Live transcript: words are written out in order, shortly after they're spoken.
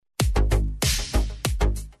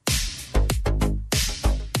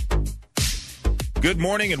Good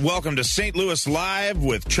morning and welcome to St. Louis Live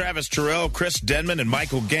with Travis Terrell, Chris Denman, and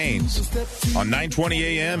Michael Gaines on 920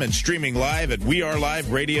 AM and streaming live at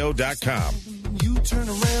weareliveradio.com. You turn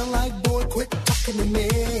around like, boy, quit talking to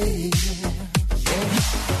me.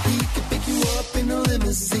 He could pick you up in a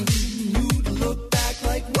limousine. You'd look back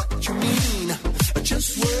like, what you mean?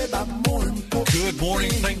 Just worry about more important. Good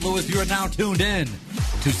morning, St. Louis. You are now tuned in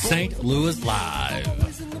to St. Louis Live.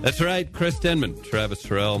 That's right, Chris Denman, Travis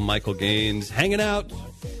Terrell, Michael Gaines, hanging out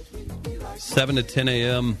 7 to 10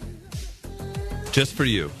 a.m. just for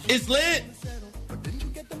you. It's lit.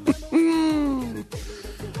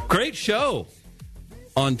 Great show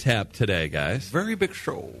on tap today, guys. Very big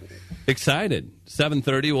show. Excited.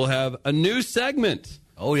 7:30, we'll have a new segment.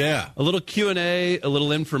 Oh, yeah. A little Q&A, a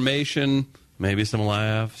little information, maybe some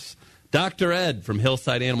laughs. Dr. Ed from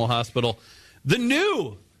Hillside Animal Hospital, the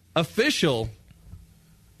new official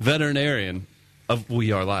veterinarian of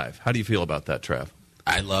We Are Live. How do you feel about that, Trav?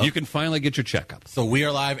 I love. You can finally get your checkup. So We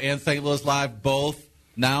Are Live and St. Louis Live both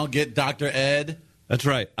now get Dr. Ed. That's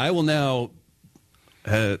right. I will now,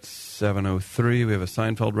 at 7:03, we have a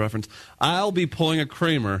Seinfeld reference. I'll be pulling a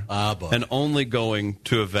Kramer and only going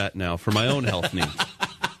to a vet now for my own health needs.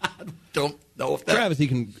 Don't know if that... Travis, he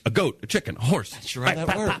can, a goat, a chicken, a horse. That's right,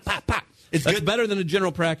 that works. It's That's good. better than a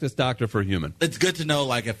general practice doctor for a human. It's good to know,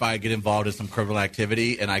 like, if I get involved in some criminal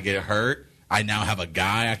activity and I get hurt, I now have a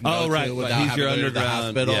guy I can go to without He's having your to go to the underground.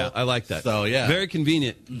 hospital. Yeah, I like that. So, yeah. Very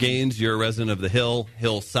convenient. Gaines, you're a resident of the Hill,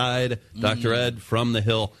 Hillside. Dr. Ed from the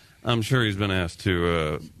Hill. I'm sure he's been asked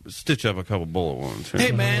to stitch up a couple bullet wounds.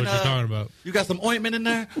 Hey, man. What you talking about? You got some ointment in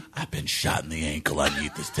there? I've been shot in the ankle. I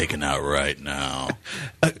need this taken out right now.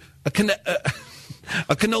 A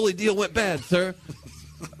cannoli deal went bad, sir.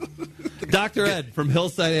 Dr. Ed from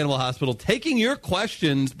Hillside Animal Hospital taking your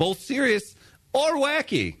questions, both serious or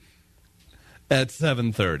wacky, at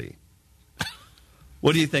 7:30.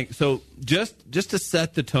 What do you think? So just to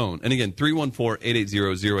set the tone, and again,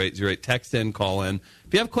 314-880-0808, text in, call in.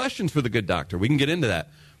 If you have questions for the good doctor, we can get into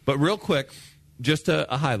that. But real quick, just a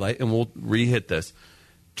highlight, and we'll re-hit this.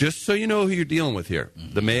 Just so you know who you're dealing with here.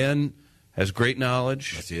 The man has great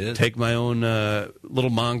knowledge. Yes, he is. Take my own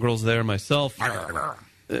little mongrels there myself.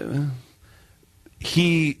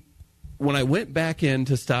 When I went back in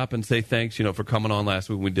to stop and say thanks, for coming on last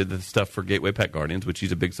week, we did the stuff for Gateway Pet Guardians, which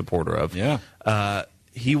he's a big supporter of. Yeah.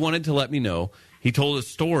 He wanted to let me know. He told a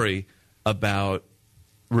story about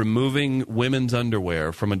removing women's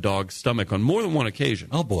underwear from a dog's stomach on more than one occasion.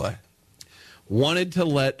 Oh, boy. Wanted to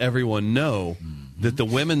let everyone know that the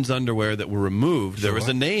women's underwear that were removed, there was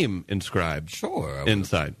Sure. a name inscribed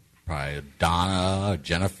inside. Probably Donna,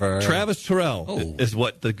 Jennifer. Travis Terrell Oh. is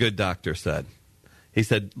what the good doctor said. He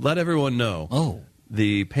said, let everyone know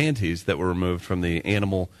the panties that were removed from the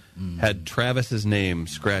animal had Travis's name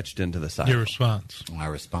scratched into the side. Your response? My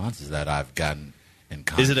response is that I've gotten in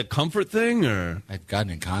contact. Is it a comfort thing, or? I've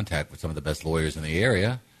gotten in contact with some of the best lawyers in the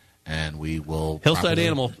area, and we will... Hillside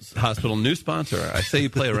Animal Hospital, new sponsor. I say you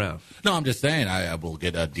play around. No, I'm just saying I will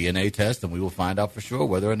get a DNA test, and we will find out for sure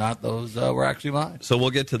whether or not those were actually mine. So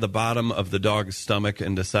we'll get to the bottom of the dog's stomach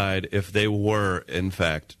and decide if they were, in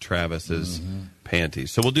fact, Travis's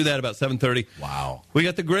panties. So we'll do that about 7:30. Wow. We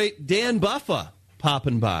got the great Dan Buffa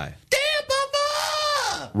popping by. Dan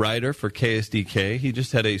Buffa! Writer for KSDK. He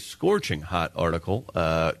just had a scorching hot article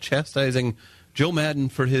chastising Joe Madden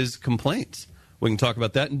for his complaints. We can talk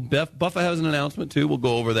about that. And Buffa has an announcement, too. We'll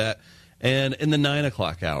go over that. And in the 9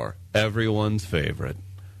 o'clock hour, everyone's favorite,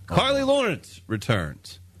 Carly Lawrence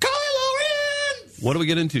returns. Carly Lawrence! What do we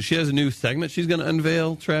get into? She has a new segment she's going to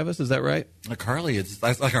unveil, Travis. Is that right? Carly,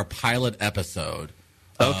 that's like our pilot episode.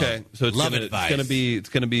 Okay. So it's Love gonna, advice. it's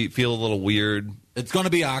going to be feel a little weird. It's going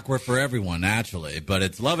to be awkward for everyone, naturally, but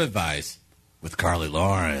it's love advice with Carly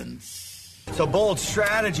Lawrence. It's a bold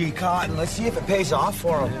strategy, Cotton. Let's see if it pays off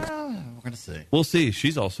for him. We're going to see. We'll see.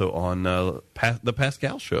 She's also on the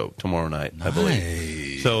Pascal show tomorrow night, I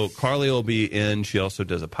believe. So Carly will be in. She also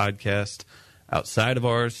does a podcast outside of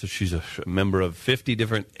ours. So she's a member of 50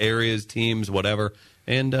 different areas, teams, whatever.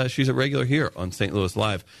 And she's a regular here on St. Louis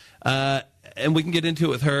Live. And we can get into it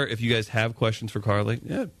with her. If you guys have questions for Carly,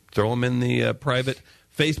 throw them in the private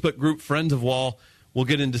Facebook group, Friends of Wall. We'll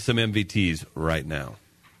get into some MVTs right now.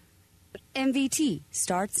 MVT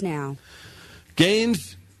starts now.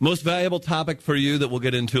 Gaines, most valuable topic for you that we'll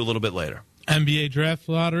get into a little bit later. NBA draft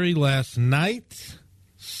lottery last night.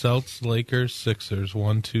 Celtics, Lakers, Sixers,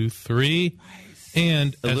 1, 2, 3.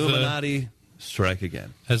 And as Illuminati strike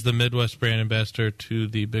again. As the Midwest brand ambassador to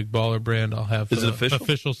the Big Baller brand, I'll have Is it official?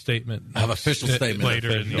 official statement. I have official statement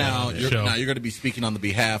later in the now. show. You're going to be speaking on the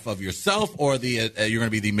behalf of yourself, or you're going to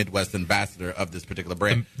be the Midwest ambassador of this particular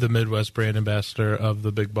brand. The Midwest brand ambassador of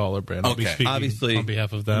the Big Baller brand. I'll be Okay. speaking Obviously, on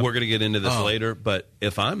behalf of them. We're going to get into this later, but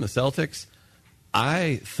if I'm the Celtics,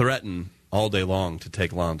 I threaten all day long to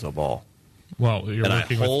take Lonzo Ball. Well, you're And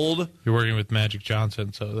you're working with Magic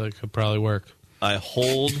Johnson, so that could probably work. I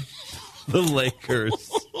hold the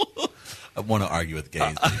Lakers. I want to argue with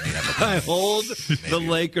Gaines. I hold the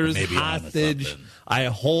Lakers maybe onto hostage. something. I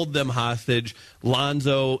hold them hostage.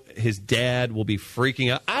 Lonzo, his dad, will be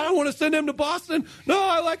freaking out. I don't want to send him to Boston. No,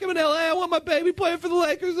 I like him in L.A. I want my baby playing for the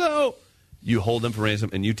Lakers, though. You hold them for ransom,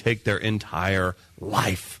 and you take their entire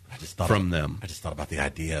life from them. I just thought about the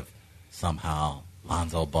idea of somehow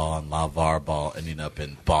Lonzo Ball and LaVar Ball ending up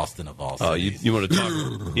in Boston of all Oh, cities. you want to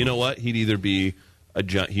talk? You know what? He'd either be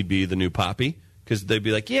he'd be the new Poppy, because they'd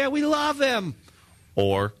be like, "Yeah, we love him,"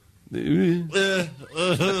 or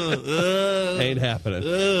ain't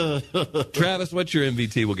happening. Travis, what's your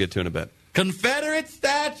MVT? We'll get to in a bit. Confederate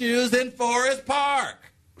statues in Forest Park.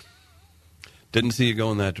 Didn't see you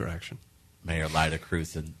go in that direction. Mayor Lyda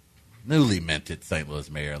Crewson, newly minted St. Louis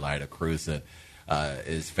Mayor Lyda Crewson,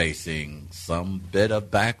 is facing some bit of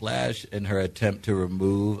backlash in her attempt to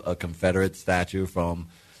remove a Confederate statue from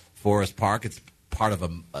Forest Park. It's part of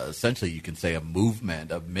essentially, you can say, a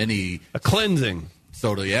movement of many A cleansing.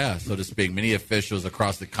 so to speak. Many officials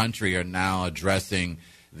across the country are now addressing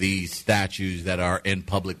these statues that are in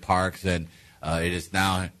public parks, and it has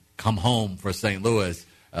now come home for St. Louis.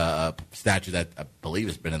 A statue that I believe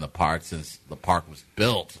has been in the park since the park was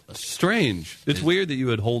built. Strange. It's weird that you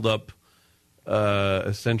would hold up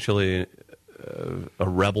essentially a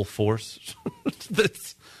rebel force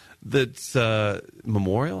that's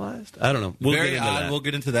memorialized. I don't know. We'll Very get into odd. that. We'll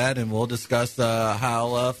get into that, and we'll discuss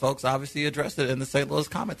how folks obviously addressed it in the St. Louis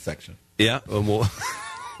comments section. Yeah, and we'll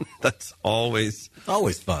that's always It's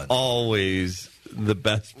always fun. always the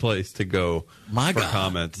best place to go My for God.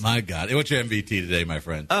 comments. My God. What's your MVT today, my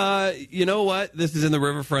friend? You know what? This is in the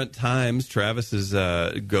Riverfront Times, Travis's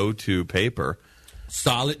go-to paper.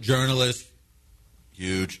 Solid journalist.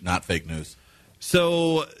 Huge, not fake news.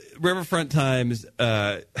 So, Riverfront Times,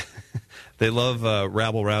 they love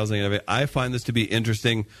rabble-rousing. I find this to be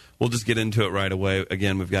interesting. We'll just get into it right away.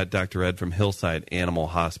 Again, we've got Dr. Ed from Hillside Animal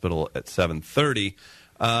Hospital at 7:30.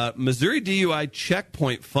 Missouri DUI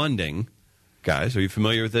checkpoint funding. Guys, are you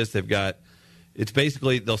familiar with this? It's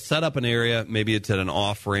basically, they'll set up an area, maybe it's at an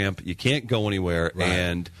off-ramp, you can't go anywhere, Right.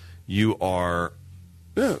 and you are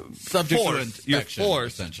Subject to forced, you're inspection,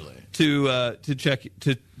 forced essentially. to check.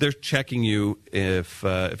 They're checking you if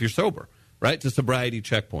you're sober, right? It's a sobriety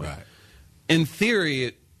checkpoint. Right. In theory,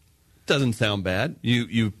 it doesn't sound bad.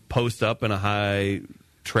 You post up in a high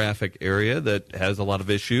traffic area that has a lot of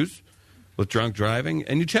issues with drunk driving,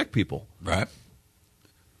 and you check people. Right.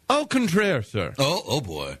 Au contraire, sir. Oh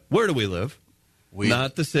boy. Where do we live? We-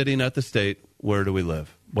 Not the city, not the state. Where do we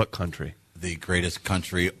live? What country? The greatest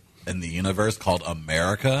country in the universe called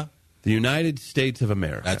America. The United States of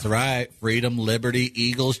America. That's right. Freedom, liberty,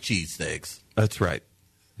 Eagles, cheesesteaks. That's right.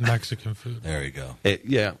 Mexican food, There you go.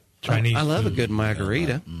 Yeah. Chinese I love a food. good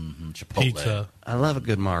margarita. Chipotle. pizza. I love a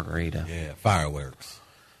good margarita. Yeah, fireworks.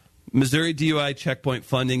 Missouri DUI checkpoint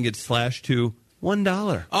funding gets slashed to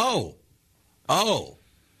 $1.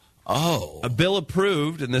 A bill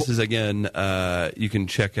approved, and this is, again, you can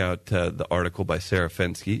check out the article by Sarah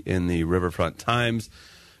Fensky in the Riverfront Times.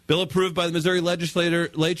 Bill approved by the Missouri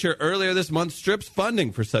legislature earlier this month strips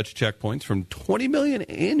funding for such checkpoints from $20 million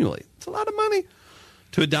annually. It's a lot of money.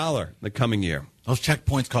 To $1 the coming year. Those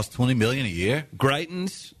checkpoints cost $20 million a year.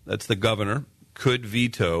 Greitens, that's the governor, could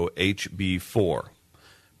veto HB 4.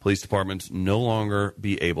 Police departments no longer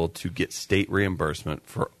be able to get state reimbursement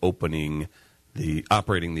for operating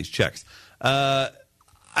these checks. I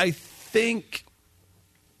think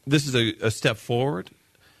this is a step forward.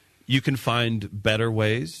 You can find better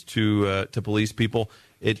ways to police people.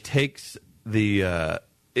 It takes the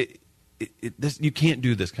you can't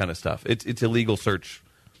do this kind of stuff. It's illegal search.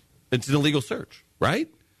 It's an illegal search, right?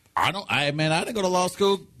 I didn't go to law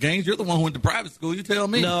school. Gaines, you're the one who went to private school. You tell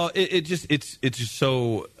me. No, it's just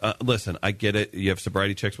so. Listen, I get it. You have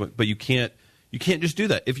sobriety checks, but you can't just do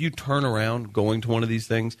that. If you turn around going to one of these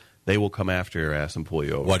things, they will come after your ass and pull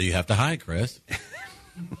you over. What do you have to hide, Chris?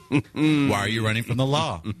 Why are you running from the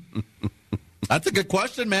law? That's a good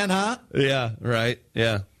question, man, huh? Yeah, right.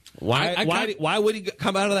 Yeah. Why would he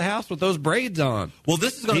come out of the house with those braids on? Well,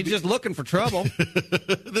 this is going to He's be just looking for trouble.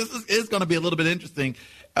 this is going to be a little bit interesting.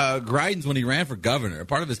 Greitens, when he ran for governor,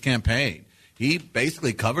 part of his campaign, he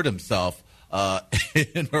basically covered himself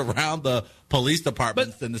around the police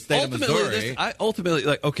departments in the state of Missouri.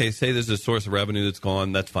 Okay, say there's a source of revenue that's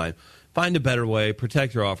gone. That's fine. Find a better way.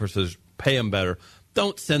 Protect your officers. Pay them better.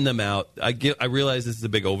 Don't send them out. I realize this is a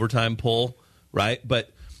big overtime pull, right?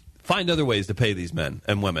 But find other ways to pay these men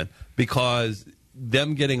and women, because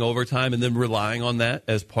them getting overtime and then relying on that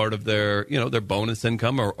as part of their, their bonus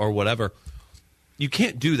income or whatever, you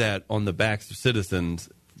can't do that on the backs of citizens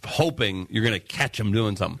hoping you're going to catch them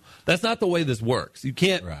doing something. That's not the way this works. You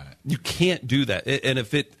can't do that.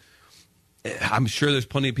 And I'm sure there's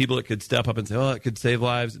plenty of people that could step up and say, oh, it could save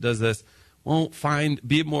lives, it does this. Well,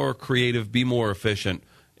 be more creative, be more efficient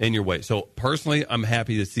in your way. So personally, I'm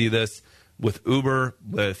happy to see this with Uber,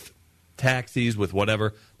 with taxis, with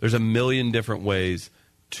whatever. There's a million different ways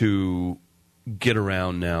to get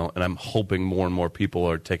around now, and I'm hoping more and more people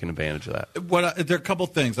are taking advantage of that. There are a couple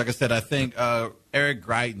things. Like I said, I think Eric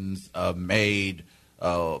Greitens made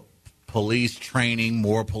police training,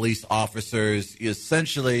 more police officers. He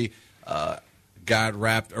essentially got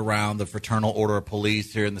wrapped around the Fraternal Order of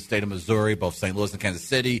Police here in the state of Missouri, both St. Louis and Kansas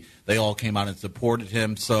City. They all came out and supported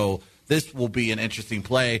him. So this will be an interesting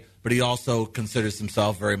play, but he also considers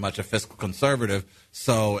himself very much a fiscal conservative.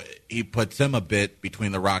 So he puts him a bit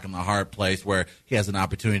between the rock and the hard place, where he has an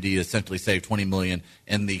opportunity to essentially save $20 million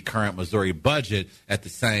in the current Missouri budget. At the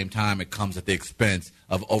same time, it comes at the expense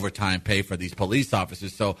of overtime pay for these police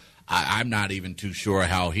officers. So I'm not even too sure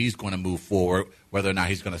how he's going to move forward, whether or not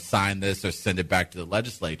he's going to sign this or send it back to the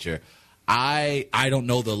legislature. I don't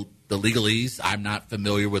know the legalese. I'm not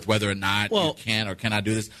familiar with whether or not you can or cannot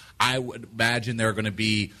do this. I would imagine there are going to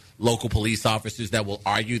be local police officers that will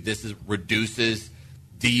argue this reduces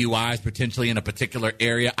DUIs potentially in a particular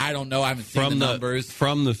area. I don't know. I haven't seen the numbers.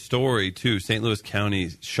 From the story, too, St. Louis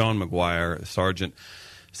County, Sean McGuire, sergeant,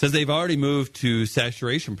 says they've already moved to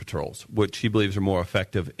saturation patrols, which he believes are more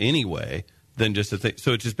effective anyway than just a thing.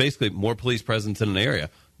 So it's just basically more police presence in an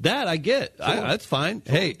area. That I get. Sure. That's fine.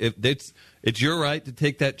 Sure. Hey, if it's your right to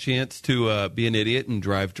take that chance to be an idiot and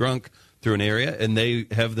drive drunk through an area, and they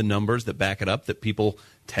have the numbers that back it up that people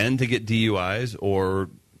tend to get DUIs or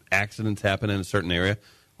accidents happen in a certain area.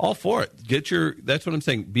 All for it. That's what I'm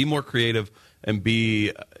saying. Be more creative and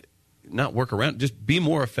not work around. Just be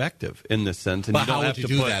more effective in this sense. And but how would you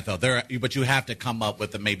do that, though? But you have to come up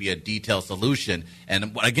with maybe a detailed solution.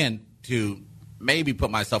 And again, to maybe put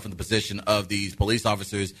myself in the position of these police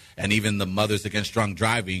officers and even the Mothers Against Drunk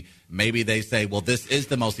Driving, maybe they say, well, this is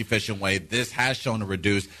the most efficient way. This has shown to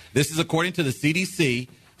reduce. This is according to the CDC.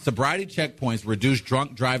 Sobriety checkpoints reduce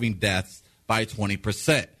drunk driving deaths by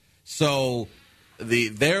 20%. So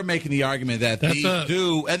they're making the argument that these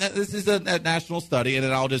do, and this is a national study, and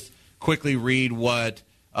then I'll just quickly read what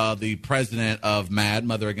the president of MAD,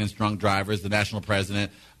 Mother Against Drunk Drivers, the national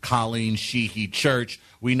president, Colleen Sheehy Church.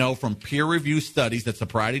 We know from peer-reviewed studies that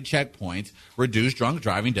sobriety checkpoints reduce drunk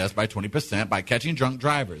driving deaths by 20% by catching drunk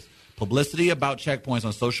drivers. Publicity about checkpoints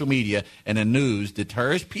on social media and the news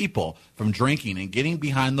deters people from drinking and getting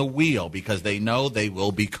behind the wheel because they know they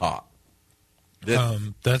will be caught.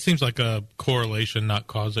 That seems like a correlation, not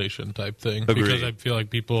causation type thing. Agreed. Because I feel like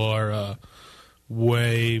people are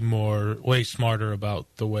way smarter about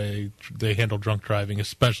the way they handle drunk driving,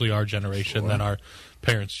 especially our generation, than our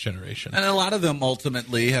parents' generation. And a lot of them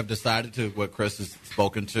ultimately have decided to, what Chris has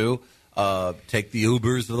spoken to, take the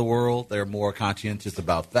Ubers of the world. They're more conscientious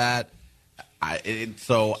about that.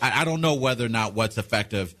 So I don't know whether or not what's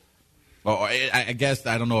effective, or I guess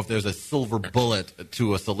I don't know if there's a silver bullet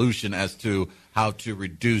to a solution as to how to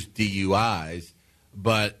reduce DUIs,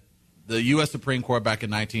 but the U.S. Supreme Court back in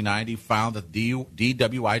 1990 found that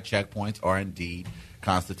DWI checkpoints are indeed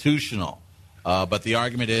constitutional. But the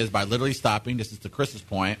argument is by literally stopping, this is to Chris's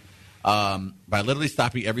point, by literally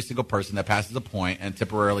stopping every single person that passes a point and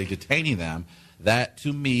temporarily detaining them, that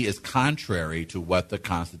to me is contrary to what the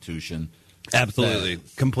Constitution Absolutely.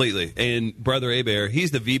 says. Completely. And Brother Hebert,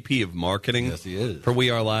 he's the VP of marketing Yes, he is. for We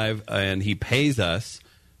Are Live, and he pays us,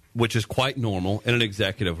 which is quite normal, in an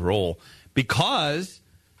executive role, because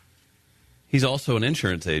he's also an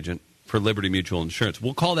insurance agent for Liberty Mutual Insurance.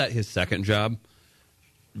 We'll call that his second job.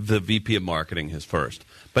 The VP of marketing his first.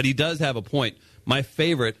 But he does have a point. My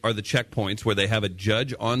favorite are the checkpoints where they have a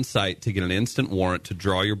judge on site to get an instant warrant to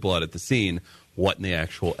draw your blood at the scene. What in the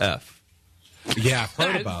actual F? Yeah, I've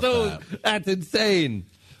heard about that. That's insane.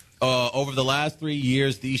 Over the last 3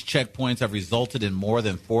 years, these checkpoints have resulted in more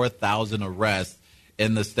than 4,000 arrests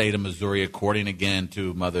in the state of Missouri, according again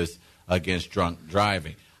to Mothers Against Drunk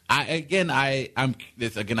Driving. I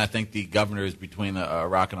think the governor is between a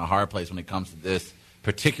rock and a hard place when it comes to this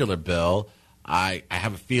particular bill. I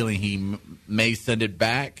have a feeling he may send it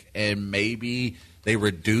back, and maybe they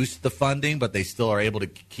reduced the funding, but they still are able to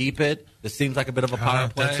keep it. This seems like a bit of a power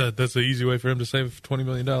play. That's an easy way for him to save $20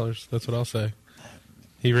 million. That's what I'll say.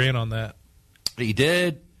 He ran on that. He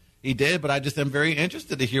did, but I just am very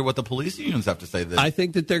interested to hear what the police unions have to say. I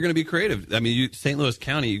think that they're going to be creative. I mean, St. Louis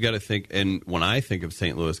County, you got to think, and when I think of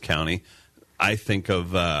St. Louis County, I think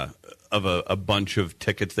of a bunch of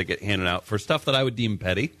tickets that get handed out for stuff that I would deem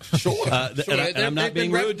petty. Sure. And I'm not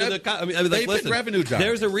being rude to the. I mean, they've listen, been revenue drivers.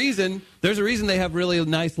 There's a reason. There's a reason they have really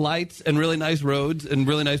nice lights and really nice roads and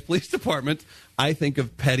really nice police departments. I think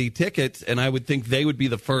of petty tickets, and I would think they would be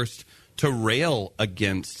the first to rail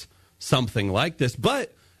against something like this.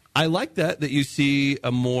 But I like that you see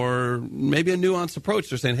maybe a nuanced approach.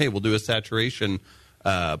 They're saying, hey, we'll do a saturation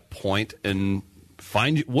point and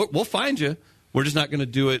find you. We'll find you. We're just not going to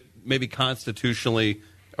do it maybe constitutionally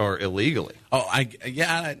or illegally.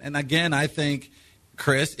 And again, I think,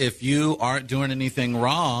 Chris, if you aren't doing anything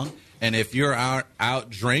wrong and if you're out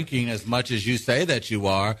drinking as much as you say that you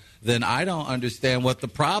are, then I don't understand what the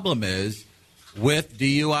problem is with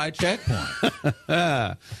DUI checkpoint.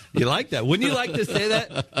 You like that? Wouldn't you like to say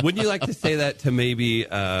that? Wouldn't you like to say that to maybe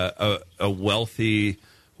a wealthy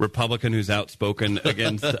Republican who's outspoken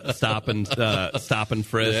against stop and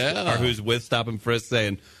frisk, or who's with stop and frisk,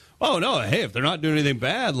 saying, "Oh no, hey, if they're not doing anything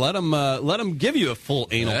bad, let them give you a full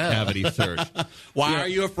anal cavity search." Why are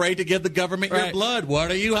you afraid to give the government your blood? What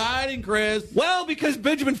are you hiding, Chris? Well, because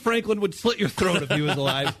Benjamin Franklin would slit your throat if he was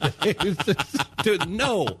alive. Dude,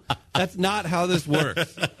 no, that's not how this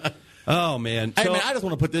works. Oh, man. Hey, man, I just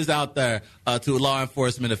want to put this out there to law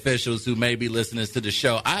enforcement officials who may be listening to the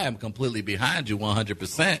show. I am completely behind you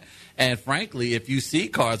 100%. And frankly, if you see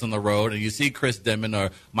cars on the road and you see Chris Denman or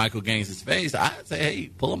Michael Gaines' face, I'd say, hey,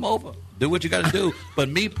 pull them over. Do what you got to do. But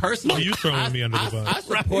me personally, you throwing me under the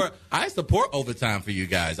bus. I support overtime for you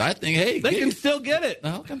guys. I think, hey, they can still get it.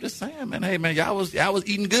 No, I'm just saying, man. Hey, man, y'all was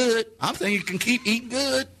eating good. I'm saying you can keep eating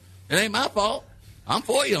good. It ain't my fault. I'm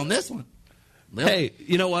for you on this one. Hey,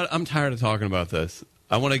 you know what? I'm tired of talking about this.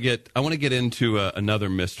 I want to get into another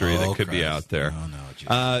mystery that could be out there.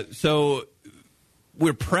 So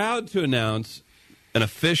we're proud to announce an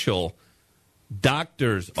official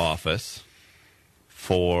doctor's office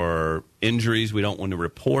for injuries we don't want to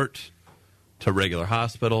report to regular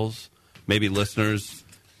hospitals. Maybe listeners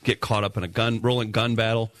get caught up in a rolling gun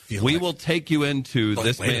battle. We will take you into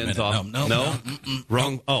this man's office. No?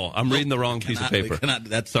 Wrong. Oh, I'm reading the wrong piece of paper.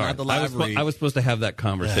 That's sorry. Not the live read. I was supposed to have that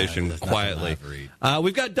conversation quietly.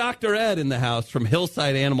 We've got Dr. Ed in the house from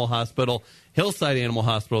Hillside Animal Hospital. Hillside Animal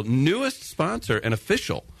Hospital, newest sponsor and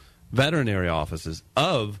official veterinary offices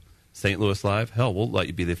of St. Louis Live. Hell, we'll let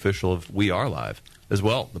you be the official of We Are Live as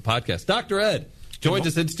well, the podcast. Dr. Ed joins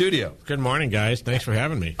us in studio. Good morning, guys. Thanks for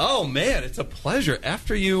having me. Oh man, it's a pleasure.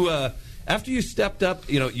 After you stepped up,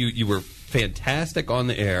 you were fantastic on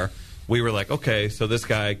the air. We were like, okay, so this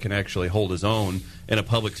guy can actually hold his own in a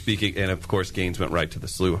public speaking. And of course, Gaines went right to the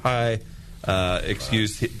SLU High.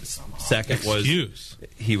 Second was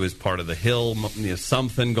he was part of the Hill.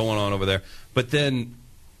 Something going on over there. But then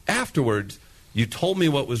afterwards, you told me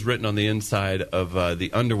what was written on the inside of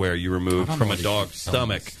the underwear you removed from a dog's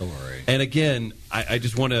stomach. And again, I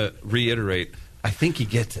just want to reiterate, I think he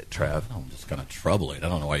gets it, Trav. I'm just going to trouble it. I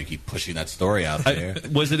don't know why you keep pushing that story out there.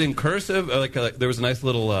 Was it in cursive? There was a nice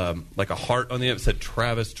little, like a heart on the end. It said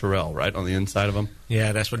Travis Terrell, right, on the inside of him?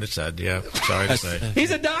 Yeah, that's what it said. Yeah, sorry to say. He's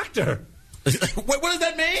a doctor. What does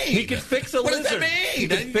that mean? He could fix a lizard. What does that mean? He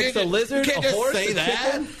could fix a lizard, you can't a horse, say a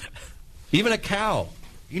that. chicken, even a cow.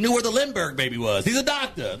 You knew where the Lindbergh baby was. He's a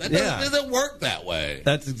doctor. That doesn't work that way.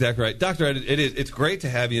 That's exactly right. Dr. Ed, it's great to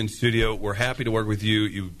have you in studio. We're happy to work with you.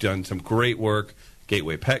 You've done some great work.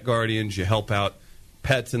 Gateway Pet Guardians. You help out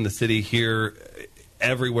pets in the city here,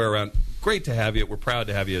 everywhere around. Great to have you. We're proud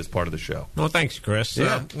to have you as part of the show. Well, thanks, Chris.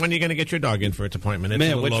 Yeah. When are you going to get your dog in for its appointment?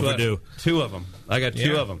 It's a little overdue. Two of them. I got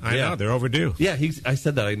two of them. I know. They're overdue. Yeah, I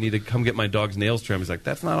said that I need to come get my dog's nails trimmed. He's like,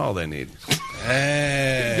 that's not all they need.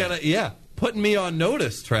 Hey. Putting me on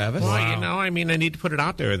notice, Travis. Well, I need to put it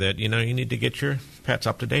out there that, you need to get your pets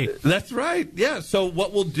up to date. That's right. Yeah. So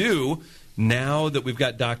what we'll do now that we've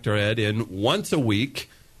got Dr. Ed in once a week,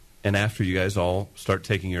 and after you guys all start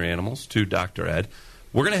taking your animals to Dr. Ed,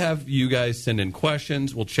 we're going to have you guys send in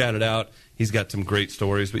questions. We'll chat it out. He's got some great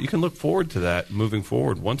stories, but you can look forward to that moving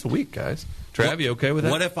forward once a week, guys. Trav, you okay with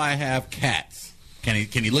that? What if I have cats? Can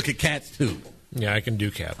he look at cats too? Yeah, I can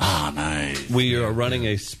do cats. Ah, nice. We are running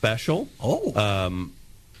a special.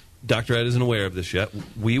 Dr. Ed isn't aware of this yet.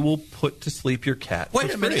 We will put to sleep your cat.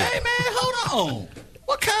 Wait a minute. Hey, man, hold on.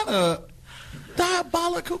 What kind of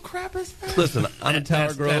diabolical crap is that? Listen, I'm in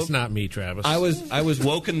Tower Grove. That's not me, Travis. I was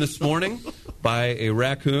woken this morning by a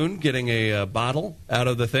raccoon getting a bottle out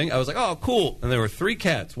of the thing. I was like, oh, cool. And there were 3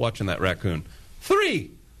 cats watching that raccoon.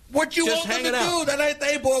 3! What you Just want them to hanging out. do? That ain't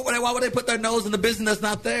they, boy. Why would they put their nose in the business that's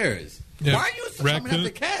not theirs? Yeah. Why are you coming after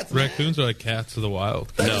cats, man? Raccoons are like cats of the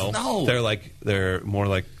wild. No. They're more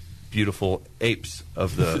like beautiful apes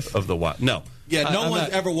of the wild. No. Yeah, no I'm one's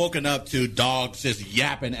not- ever woken up to dogs just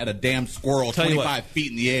yapping at a damn squirrel Tell you 25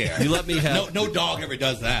 feet in the air. You let me have- no dog ever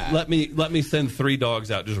does that. Let me send 3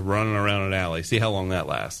 dogs out just running around an alley. See how long that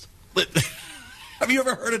lasts. Have you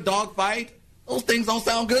ever heard a dog fight? Those things don't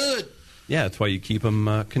sound good. Yeah, that's why you keep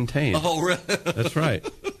them contained. Oh, really? That's right.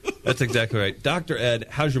 That's exactly right. Dr. Ed,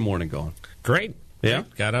 how's your morning going? Great. Yeah?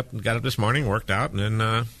 Got up this morning, worked out, and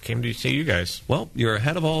then came to see you guys. Well, you're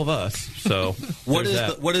ahead of all of us, so What there's is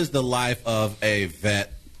that. what is the life of a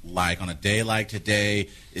vet like on a day like today?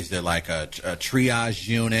 Is there like a triage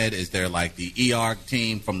unit? Is there like the ER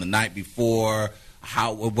team from the night before?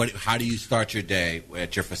 How do you start your day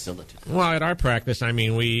at your facility? Well, at our practice, I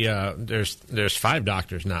mean, we there's 5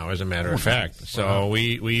 doctors now, as a matter of fact. So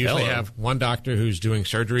we usually have one doctor who's doing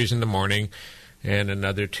surgeries in the morning, and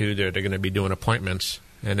another 2 they're going to be doing appointments.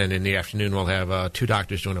 And then in the afternoon, we'll have 2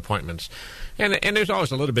 doctors doing appointments. And there's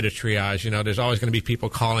always a little bit of triage. You know, there's always going to be people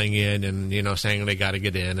calling in and, you know, saying they got to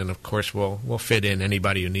get in. And, of course, we'll fit in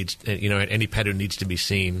anybody who needs, you know, any pet who needs to be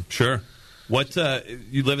seen. Sure. What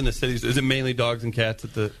you live in the cities? Is it mainly dogs and cats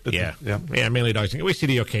at the? Yeah, mainly dogs. We see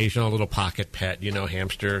the occasional little pocket pet, you know,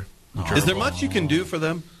 hamster. Is there much you can do for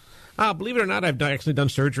them? Believe it or not, I've actually done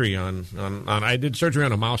surgery on. I did surgery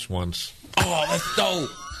on a mouse once. Oh, that's dope.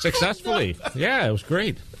 Successfully. Yeah, it was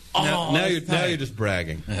great. Now you're just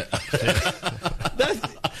bragging.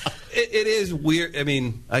 It is weird. I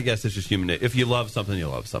mean, I guess it's just human nature. If you love something, you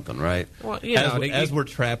love something, right? Well, you know, as we're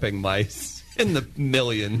trapping mice in the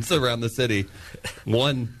millions around the city,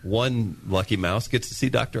 one lucky mouse gets to see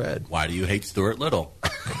Dr. Ed. Why do you hate Stuart Little?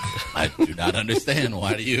 I do not understand.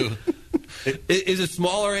 Why do you? Is a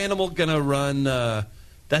smaller animal going to run?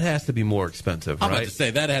 That has to be more expensive, I'm right? about to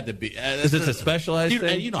say that had to be. Is it a specialized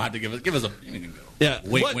thing? You don't have to give us a. Yeah.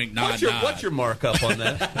 Wink, nod, nod. What's your markup on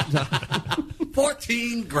that?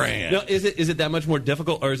 $14,000. No, is it that much more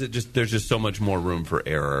difficult, or is it just there's just so much more room for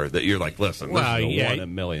error that you're like, listen, this is a 1 in a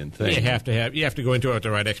million thing. You have to go into it with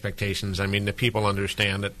the right expectations. I mean, the people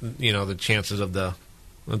understand that, you know, the chances of the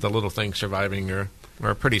little thing surviving are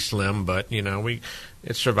pretty slim, but you know,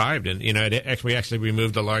 it survived, and you know, we actually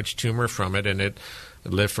removed a large tumor from it, and it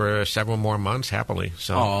lived for several more months happily.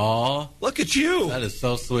 So, Aw, Look at you, that is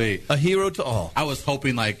so sweet. a hero to all. I was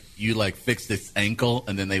hoping you fixed its ankle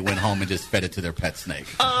and then they went home and just fed it to their pet snake.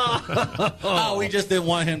 Oh, we just didn't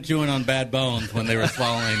want him chewing on bad bones when they were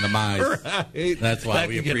swallowing the mice. Right. That's why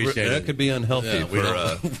we appreciate it. That could be unhealthy. Yeah,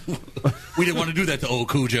 we didn't want to do that to old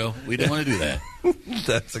Cujo. We didn't want to do that.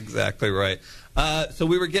 That's exactly right. So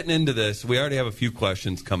we were getting into this. We already have a few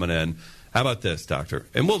questions coming in. How about this, Doctor?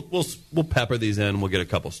 And we'll pepper these in. We'll get a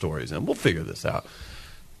couple stories in. We'll figure this out.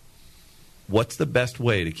 What's the best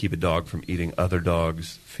way to keep a dog from eating other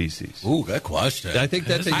dogs' feces? Ooh, good question. I think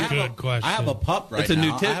that's That's a good question. I have a pup right that's a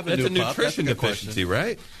now. I have that's a new pup. nutrition That's a good deficiency,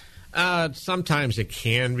 question. right? sometimes it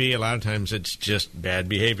can be. A lot of times it's just bad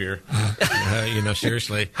behavior. You know,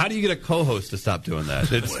 seriously. How do you get a co-host to stop doing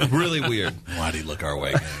that? It's really weird. Why do you look our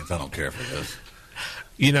way, Gaines? I don't care for this.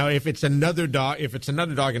 You know, if it's another dog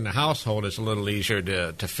in the household, it's a little easier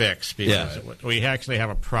to fix because we actually have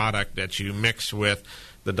a product that you mix with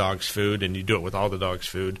the dog's food, and you do it with all the dog's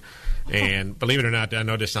food. And believe it or not, I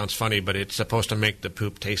know this sounds funny, but it's supposed to make the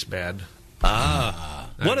poop taste bad.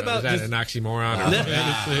 What about is that just, an oxymoron?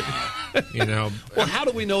 You know, well, how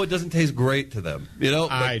do we know it doesn't taste great to them? You know,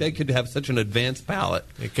 I- they could have such an advanced palate.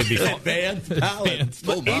 it could be. Advanced palate.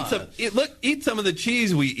 But eat some of the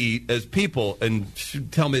cheese we eat as people, and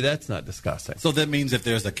tell me that's not disgusting. So that means if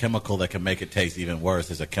there's a chemical that can make it taste even worse,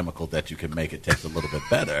 there's a chemical that you can make it taste a little bit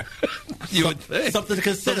better. You would think Something to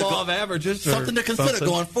consider. the law of averages, or Something to consider something.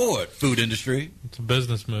 going forward. Food industry. It's a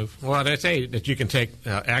business move. Well, they say that you can take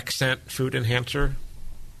Accent food enhancer,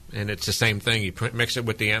 and it's the same thing. You mix it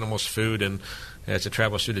with the animal's food, and as it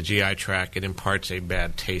travels through the GI tract, it imparts a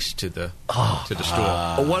bad taste to the stool.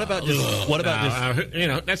 Well, what about just You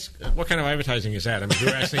know, that's what kind of advertising is that? I mean,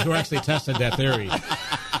 who actually tested that theory?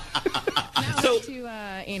 So- to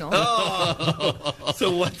anal.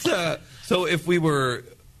 so what's so if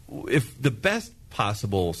the best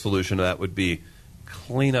possible solution to that would be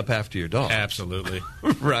clean up after your dog, Absolutely.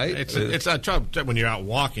 right? It's a trouble when you're out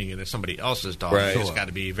walking and it's somebody else's dog. Right. It's got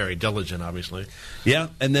to be very diligent, obviously. Yeah,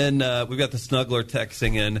 and then we've got the snuggler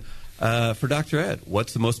texting in for Dr. Ed.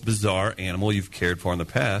 What's the most bizarre animal you've cared for in the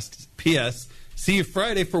past? P.S. See you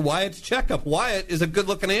Friday for Wyatt's checkup. Wyatt is a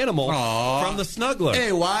good-looking animal from the Snuggler.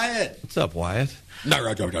 Hey, Wyatt. What's up, Wyatt?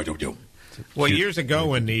 No. Well, years ago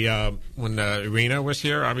when the arena was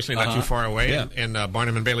here, obviously not too far away, and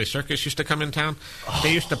Barnum and Bailey Circus used to come in town,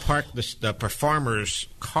 they used to park the performers'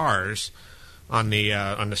 cars on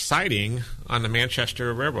the siding on the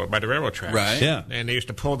Manchester Railroad, by the railroad tracks. Right. Yeah. And they used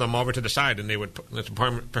to pull them over to the side, and the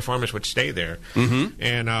performers would stay there. Mm-hmm.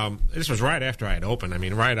 And this was right after I had opened. I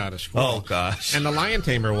mean, right out of school. Oh, gosh. And the lion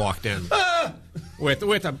tamer walked in with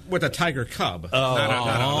a tiger cub.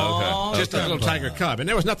 Just a little tiger cub, and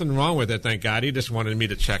there was nothing wrong with it. Thank God. He just wanted me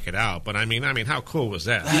to check it out. But I mean, how cool was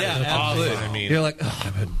that? Yeah, absolutely. I mean, you're like,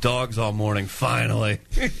 I've had dogs all morning. Finally,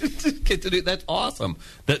 get to do. That's awesome.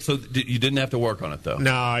 So you didn't have to work on it though.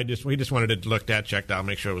 No, we just wanted it looked at, checked out,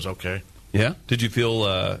 make sure it was okay. Yeah. Did you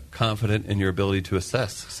feel confident in your ability to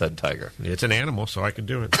assess said tiger? It's an animal, so I could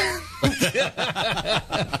do it.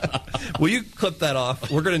 Will you clip that off?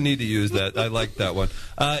 We're going to need to use that. I like that one.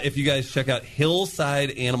 If you guys check out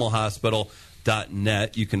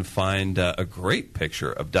hillsideanimalhospital.net, you can find a great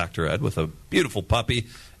picture of Dr. Ed with a beautiful puppy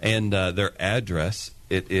and their address.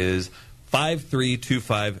 It is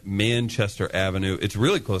 5325 Manchester Avenue. It's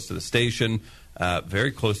really close to the station,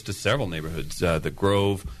 very close to several neighborhoods, the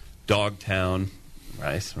Grove, Dogtown,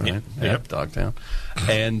 right? Yep, Dogtown,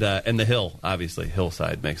 and the Hill. Obviously,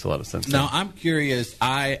 Hillside makes a lot of sense. Now, I'm curious.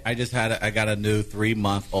 I got a new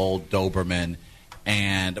 3-month-old Doberman,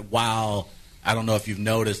 and while I don't know if you've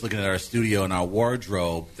noticed, looking at our studio and our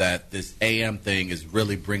wardrobe, that this AM thing is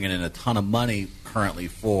really bringing in a ton of money currently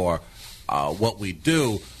for what we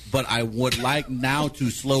do. But I would like now to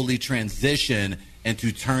slowly transition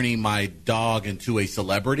into turning my dog into a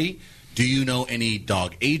celebrity. Do you know any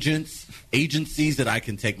dog agencies that I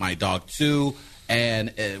can take my dog to?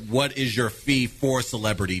 And what is your fee for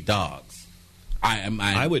celebrity dogs?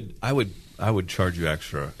 I would charge you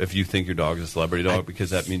extra if you think your dog is a celebrity dog, because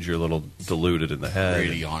that means you're a little diluted in the head.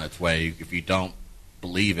 Really on its way. If you don't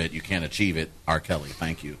believe it, you can't achieve it. R. Kelly,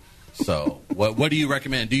 thank you. So, what do you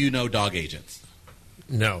recommend? Do you know dog agents?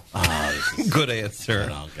 No. Good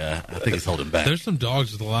answer. I think he's holding back. There's some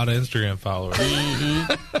dogs with a lot of Instagram followers.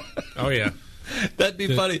 Oh, yeah. That'd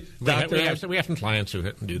be funny. We have some clients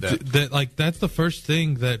who do that. That's the first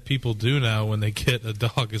thing that people do now when they get a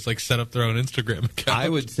dog is like set up their own Instagram account. I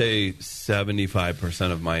would say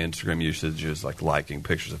 75% of my Instagram usage is like liking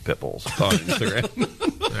pictures of pit bulls on Instagram.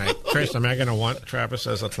 All right. Chris, am I going to want Travis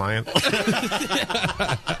as a client?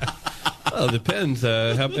 Well, it depends.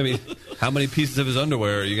 How many pieces of his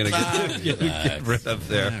underwear are you going to get rid of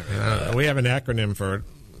there? We have an acronym for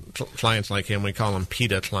clients like him. We call them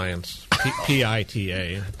PITA clients.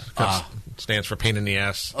 PITA. Stands for pain in the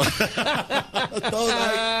ass.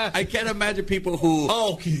 I can't imagine people who.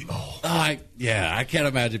 I can't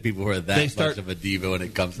imagine people who are that much of a diva when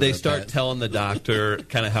it comes to They start telling the doctor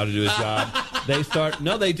kind of how to do his job.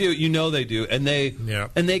 They do. You know they do. And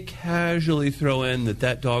they casually throw in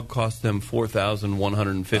that dog cost them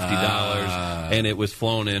 $4,150 and it was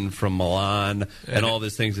flown in from Milan and all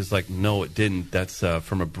these things. It's like, no, it didn't. That's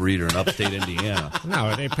from a breeder in upstate Indiana.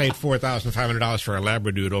 No, they paid $4,500 for a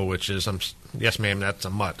Labradoodle, which is, yes, ma'am, that's a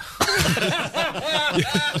mutt.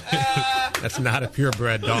 That's not a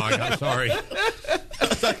purebred dog. I'm sorry.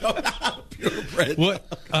 Purebred.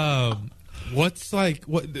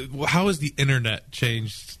 How has the internet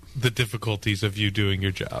changed the difficulties of you doing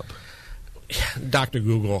your job? Dr.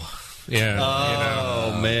 Google.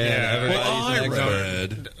 Yeah. Man. Everybody's an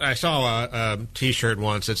expert. I saw a T-shirt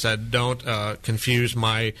once that said, "Don't confuse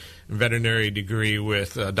my veterinary degree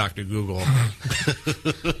with Dr. Google."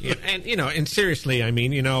 And seriously, I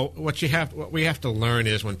mean, what we have to learn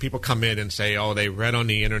is when people come in and say, "Oh, they read on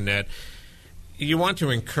the internet." You want to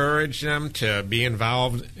encourage them to be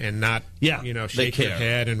involved and not, shake your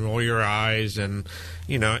head and roll your eyes and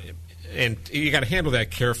you got to handle that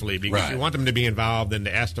carefully because you want them to be involved and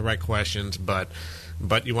to ask the right questions, but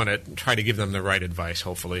you want to try to give them the right advice,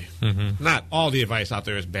 hopefully. Mm-hmm. Not all the advice out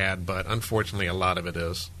there is bad, but unfortunately a lot of it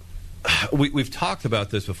is. We've talked about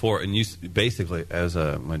this before, and you basically, as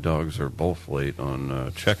my dogs are both late on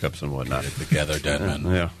checkups and whatnot. Get it together,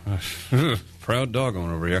 Denman. Yeah. Proud dog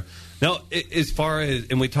owner over here. Now, as far as,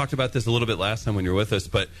 and we talked about this a little bit last time when you were with us,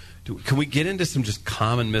 but can we get into some just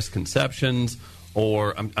common misconceptions?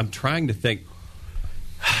 Or I'm trying to think.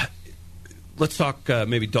 Let's talk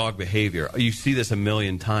maybe dog behavior. You see this a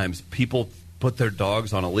million times. People put their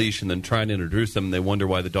dogs on a leash and then try and introduce them, and they wonder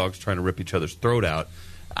why the dog's trying to rip each other's throat out.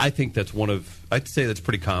 I think that's I'd say that's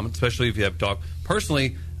pretty common, especially if you have dog.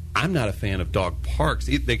 Personally, I'm not a fan of dog parks.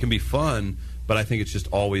 They can be fun, but I think it's just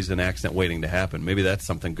always an accident waiting to happen. Maybe that's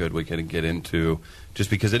something good we can get into, just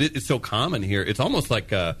because it's so common here. It's almost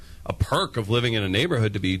like a perk of living in a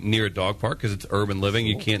neighborhood to be near a dog park because it's urban living.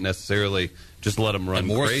 You can't necessarily just let them run and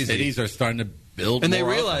more crazy. Cities are starting to build, and more they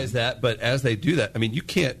realize that. But as they do that, I mean, you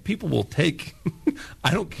can't. People will take.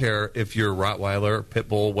 I don't care if you're a Rottweiler, pit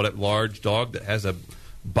bull, what large dog that has a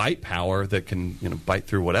bite power that can bite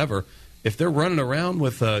through whatever. If they're running around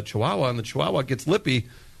with a Chihuahua and the Chihuahua gets lippy,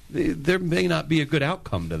 there may not be a good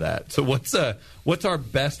outcome to that. So what's our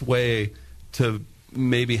best way to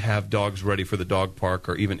maybe have dogs ready for the dog park,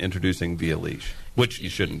 or even introducing via leash, which you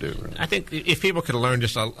shouldn't do, really? I think if people could learn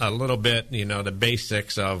just a little bit, the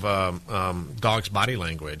basics of dogs' body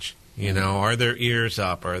language. Are their ears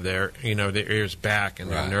up? Are their their ears back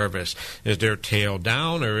and they're nervous? Is their tail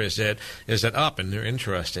down, or is it up and they're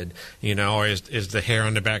interested? Or is the hair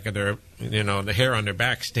on the back of their the hair on their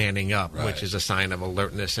back standing up, which is a sign of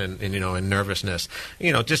alertness and and nervousness.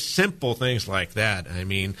 Just simple things like that. I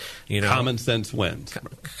mean, common sense wins.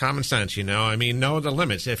 Common sense, I mean, know the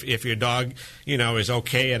limits. If your dog, is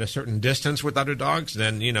okay at a certain distance with other dogs,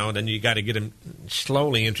 then you got to get him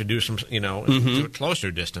slowly introduce him, to a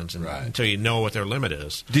closer distance until you know what their limit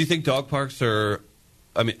is. Do you think dog parks are?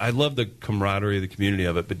 I mean, I love the camaraderie, the community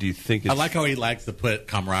of it, but do you think it's... I like how he likes to put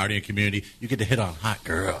camaraderie and community. You get to hit on hot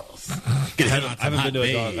girls. I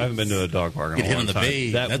haven't been to a dog park in a long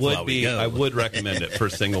time. That would be. I would recommend it for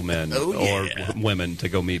single men or women to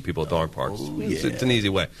go meet people at dog parks. It's an easy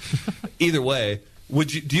way. Either way,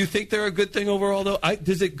 do you think they're a good thing overall, though?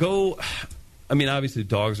 Does it go... I mean, obviously,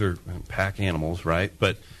 dogs are pack animals, right?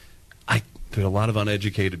 But there are a lot of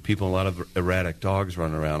uneducated people, a lot of erratic dogs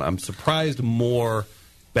running around. I'm surprised more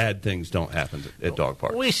bad things don't happen at dog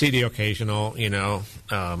parks. We see the occasional,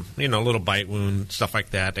 little bite wound, stuff like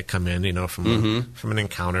that come in, from an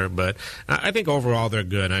encounter. But I think overall they're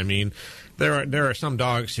good. I mean, there are some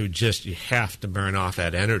dogs who just you have to burn off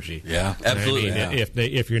that energy. Yeah, absolutely. I mean,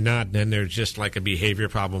 if you're not, then there's just like a behavior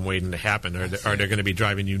problem waiting to happen, or they're going to be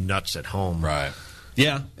driving you nuts at home. Right.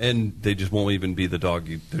 Yeah, and they just won't even be the dog.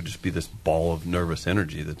 They'll just be this ball of nervous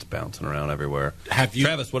energy that's bouncing around everywhere.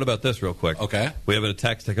 Travis, what about this real quick? Okay. We have a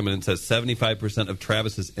text that come in and says 75% of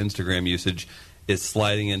Travis's Instagram usage is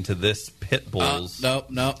sliding into this pit bull's No,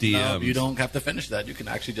 DMs. you don't have to finish that. You can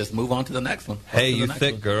actually just move on to the next one. Hey, you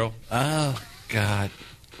thick girl. Oh, God.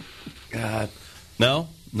 No,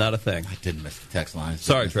 not a thing. I didn't miss the text line.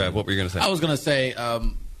 Sorry, Trav, what were you going to say? I was going to say...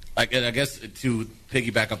 I guess to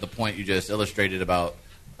piggyback off the point you just illustrated about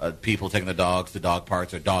people taking the dogs to dog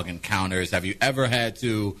parks or dog encounters, have you ever had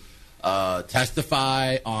to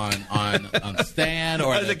testify on stand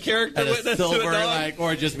or as a character witness silver, to a dog?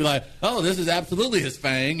 or just be like, oh, this is absolutely his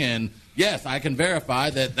fang, and yes, I can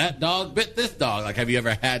verify that dog bit this dog. Like, have you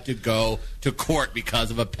ever had to go to court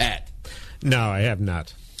because of a pet? No, I have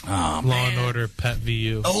not. Oh, Law and Order, Pet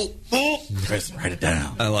VU. Oh, Chris, write it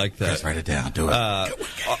down. I like that. Chris, write it down. Do it.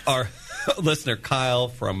 Our listener Kyle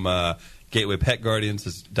from Gateway Pet Guardians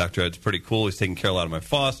says, Dr. Ed's pretty cool. He's taking care of a lot of my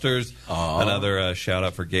fosters. Aww. Another shout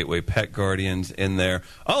out for Gateway Pet Guardians in there.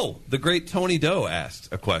 Oh, the great Tony Doe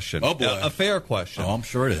asked a question. Oh, boy. A fair question. Oh, I'm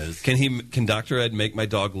sure it is. Can Dr. Ed make my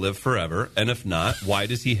dog live forever? And if not, why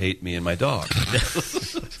does he hate me and my dog?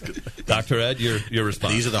 Dr. Ed, your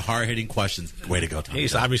response. These are the hard-hitting questions. Way to go, Tony.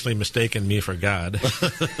 He's obviously mistaken me for God.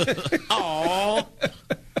 Aww.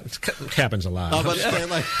 It happens a lot.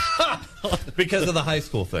 Because of the high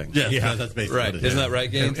school thing. Yes, yeah, that's basically right. what it is. Isn't that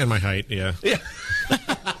right, Gaines? And my height, yeah.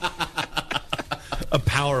 A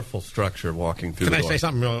powerful structure walking through Can the I door. say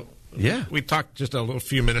something real? Yeah. We talked just a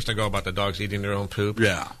few minutes ago about the dogs eating their own poop.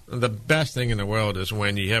 Yeah. The best thing in the world is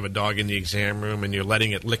when you have a dog in the exam room and you're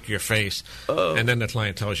letting it lick your face, and then the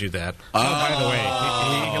client tells you that. Oh, by the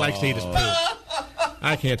way, he likes to eat his poop.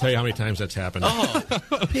 I can't tell you how many times that's happened. Oh,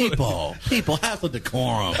 people have some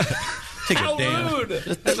decorum. Take How a damn. rude!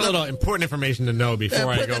 That's a little important information to know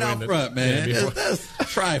before I Put go it out in. front, man. Yeah, That's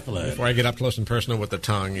trifling. before I get up close and personal with the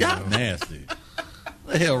tongue. You Y'all know. nasty.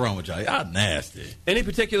 What the hell wrong with y'all? Y'all nasty. Any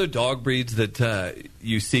particular dog breeds that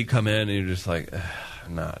you see come in and you're just like,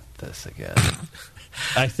 not this again?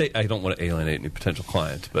 I don't want to alienate any potential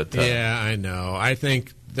clients, but Yeah, I know. I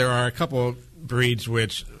think there are a couple of breeds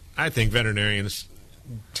which I think veterinarians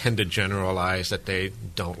tend to generalize that they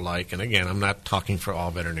don't like. And again, I'm not talking for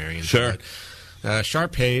all veterinarians. Sure. But,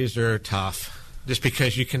 Shar-Peis are tough just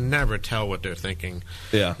because you can never tell what they're thinking.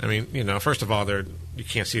 Yeah. I mean, first of all, you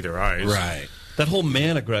can't see their eyes. Right. that whole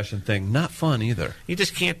man aggression thing, not fun either. You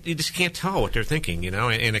just can't tell what they're thinking,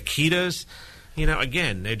 And Akitas,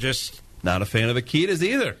 again, they're just not a fan of Akitas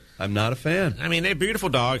either. I'm not a fan. I mean, they're beautiful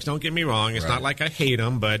dogs. Don't get me wrong. It's not like I hate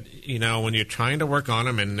them, but when you're trying to work on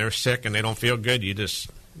them and they're sick and they don't feel good, you just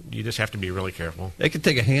have to be really careful. They could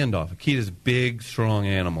take a hand off. Akita's a big, strong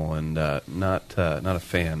animal, and not a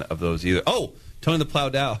fan of those either. Oh, Tony the Plow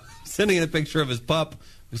Dow sending in a picture of his pup.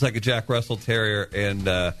 Looks like a Jack Russell Terrier, and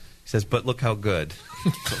he says, "But look how good."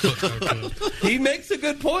 He makes a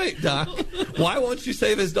good point, Doc. Why won't you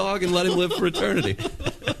save his dog and let him live for eternity?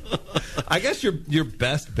 I guess your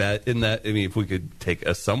best bet in that, I mean, if we could take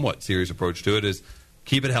a somewhat serious approach to it, is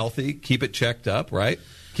keep it healthy, keep it checked up, right?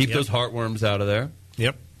 Keep those heartworms out of there.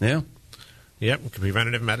 Yep. Yeah. Yep.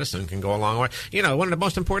 Preventative medicine can go a long way. One of the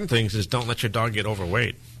most important things is don't let your dog get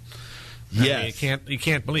overweight. Yes. I mean, you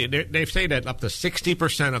can't believe it. They say that up to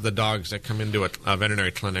 60% of the dogs that come into a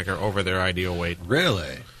veterinary clinic are over their ideal weight.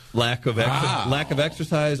 Really? Lack of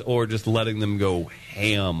exercise, or just letting them go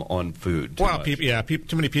ham on food. Well, too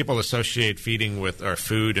many people associate feeding with or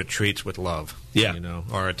food or treats with love. Yeah,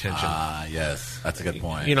 or attention. Yes, that's a good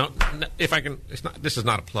point. If I can, this is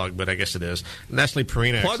not a plug, but I guess it is. Nestle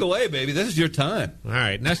Purina. Plug away, baby. This is your time. All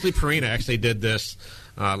right, Nestle Purina actually did this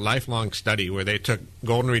lifelong study where they took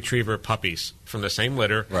golden retriever puppies from the same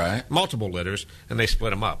litter, multiple litters, and they split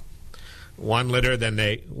them up. One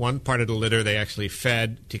part of the litter they actually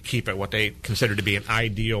fed to keep it what they considered to be an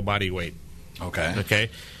ideal body weight. Okay.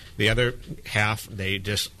 The other half they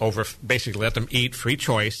just basically let them eat free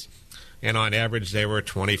choice, and on average they were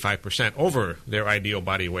 25% over their ideal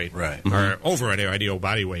body weight. Right. Or over their ideal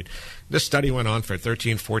body weight. This study went on for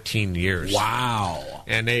 13, 14 years. Wow.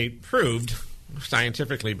 And they proved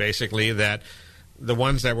scientifically basically that the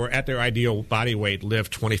ones that were at their ideal body weight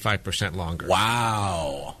lived 25% longer.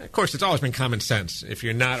 Wow. Of course, it's always been common sense. If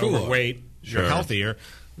you're not overweight, you're healthier.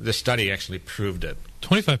 The study actually proved it.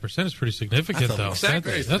 25% is pretty significant, though.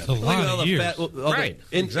 Exactly. That's a lot of years. Right.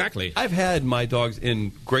 Exactly. I've had my dogs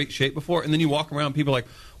in great shape before, and then you walk around, people are like,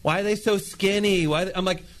 why are they so skinny? I'm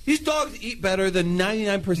like, these dogs eat better than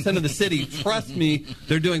 99% of the city. Trust me,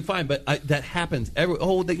 they're doing fine. But that happens.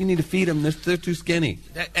 That you need to feed them. They're too skinny.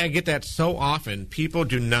 I get that so often. People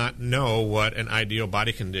do not know what an ideal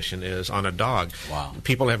body condition is on a dog. Wow.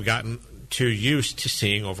 People have gotten too used to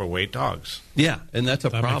seeing overweight dogs. Yeah, and that's a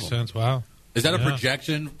problem. That makes sense. Wow. Is that a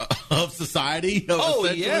projection of society?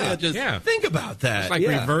 Think about that. It's like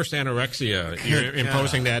reverse anorexia. You're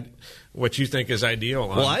imposing that what you think is ideal.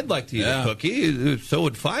 Well, I'd like to eat a cookie. So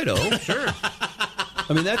would Fido. Sure. I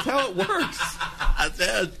mean, that's how it works.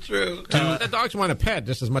 That's true. The dogs want a pet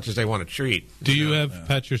just as much as they want a treat. Do you have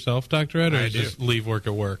pets yourself, Dr. Ed, or just leave work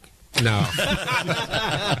at work? No. I'm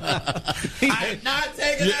not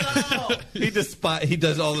taking that all. He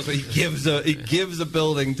does all this. He gives a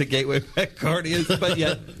building to Gateway Pet Guardians, but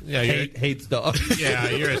yet hates dogs.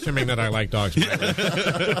 Yeah, you're assuming that I like dogs. I'm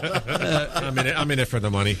in it for the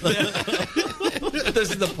money.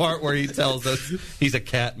 This is the part where he tells us he's a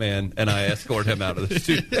cat man, and I escort him out of the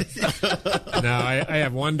studio. No, I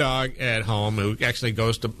have one dog at home who actually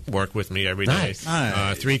goes to work with me every day.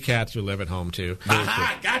 Nice. 3 cats who live at home too.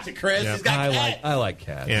 Gotcha, Chris. Yep. He's got cats. I like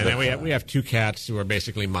cats. Yeah, and we have 2 cats who are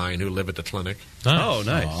basically mine who live at the clinic. Oh,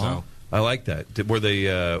 nice. So, I like that. Did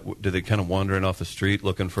they kind of wandering off the street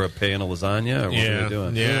looking for a pan of lasagna, or what were they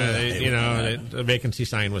doing? Yeah, the vacancy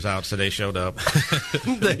sign was out, so they showed up.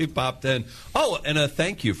 They popped in. Oh, and a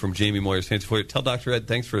thank you from Jamie Moyer. Tell Dr. Ed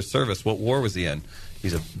thanks for his service. What war was he in?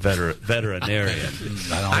 He's a veterinarian.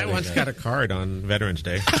 I once got a card on Veterans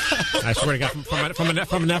Day. I swear to God, from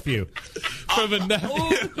a nephew. From a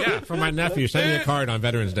nephew? Yeah, from my nephew. Sent me a card on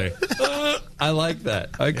Veterans Day. I like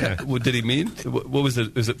that. Okay. Yeah. What did he mean? What was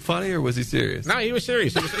it? Was it funny or was he serious? No, he was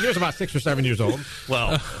serious. He was about 6 or 7 years old.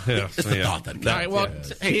 Well, it's the thought that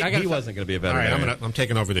counts. Hey, he wasn't going to be a veterinarian. All right, I'm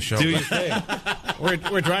taking over the show. Do your thing.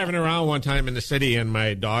 We're driving around one time in the city, and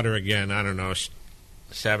my daughter, again, I don't know,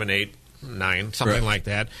 7, 8, 9, something like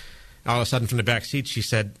that. All of a sudden, from the back seat, she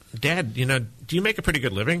said, "Dad, do you make a pretty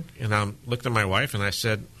good living?" And I looked at my wife, and I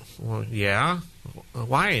said, "Well, yeah.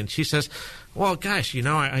 Why?" And she says, "Well, gosh,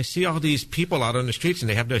 I see all these people out on the streets, and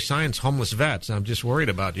they have their signs, homeless vets. I'm just worried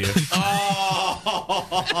about you."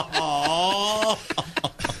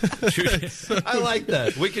 I like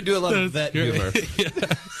that. We could do a lot of vet humor.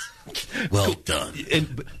 Well done.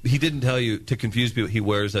 And he didn't tell you, to confuse people, he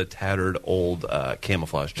wears a tattered old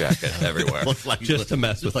camouflage jacket everywhere. Just to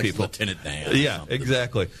mess with people. Lieutenant Dan. Yeah,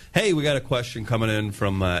 exactly. Hey, we got a question coming in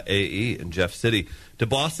from AE in Jeff City. Do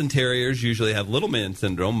Boston Terriers usually have little man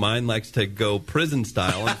syndrome? Mine likes to go prison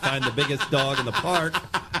style and find the biggest dog in the park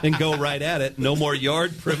and go right at it. No more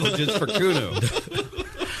yard privileges for Kuno.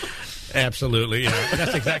 Absolutely, yeah.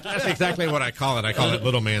 That's exactly what I call it. I call it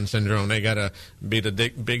little man syndrome. They got to be the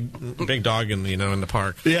big dog in the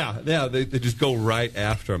park. Yeah. They just go right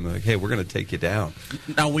after them. They're like, hey, we're going to take you down.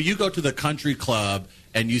 Now, when you go to the country club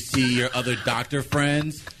and you see your other doctor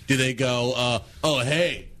friends, do they go, oh,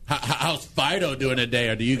 hey, how's Fido doing today?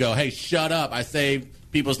 Or do you go, hey, shut up, I saved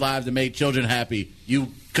people's lives and made children happy. You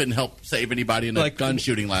couldn't help save anybody in a gun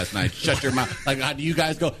shooting last night. Shut your mouth. Like, how do you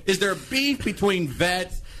guys go? Is there a beef between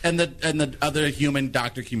vets and the other human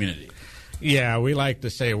doctor community? Yeah, we like to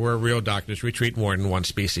say we're real doctors. We treat more than one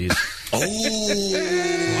species. Oh.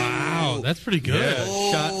 Wow, that's pretty good.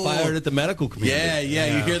 Yeah. Shot fired at the medical community.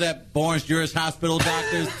 Yeah. You hear that, Barnes Jewish Hospital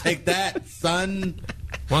doctors? Take that, son.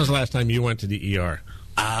 When was the last time you went to the ER?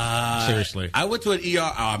 Seriously, I went to an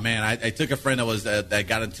ER. Oh man, I took a friend that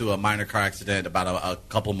got into a minor car accident about a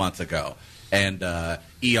couple months ago, and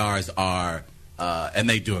ERs are and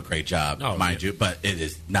they do a great job, mind you, but it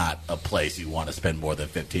is not a place you want to spend more than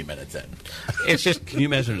 15 minutes in. It's just, can you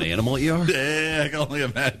imagine an animal ER? Yeah, I can only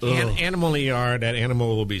imagine. Animal ER, that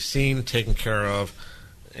animal will be seen, taken care of,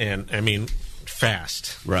 and I mean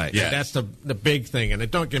fast. Right. Yeah, that's the big thing.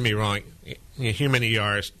 And don't get me wrong. Human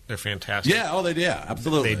ERs, they're fantastic. Yeah,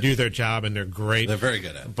 absolutely. They do their job, and they're great. They're very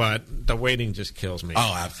good at it. But the waiting just kills me.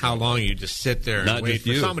 Oh, absolutely. How long you just sit there and wait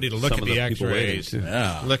for somebody to look at the x-rays,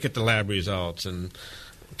 look at the lab results, and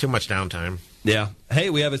too much downtime. Yeah.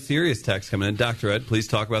 Hey, we have a serious text coming in. Dr. Ed, please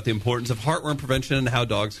talk about the importance of heartworm prevention and how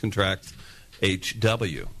dogs contract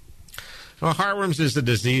HW. Well, heartworms is the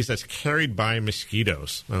disease that's carried by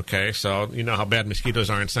mosquitoes, okay? So you know how bad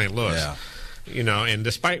mosquitoes are in St. Louis. Yeah. You know, and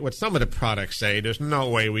despite what some of the products say, there's no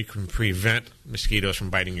way we can prevent mosquitoes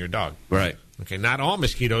from biting your dog. Right. Okay, not all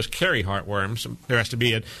mosquitoes carry heartworms. There has to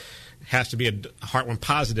be a heartworm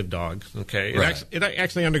positive dog. Okay, it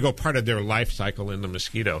actually undergo part of their life cycle in the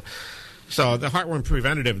mosquito. So the heartworm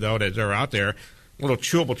preventative, though, that are out there, a little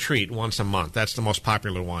chewable treat once a month. That's the most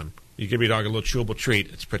popular one. You give your dog a little chewable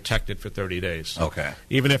treat; it's protected for 30 days. Okay.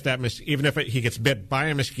 Even if he gets bit by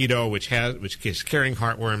a mosquito which is carrying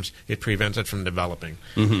heartworms, it prevents it from developing.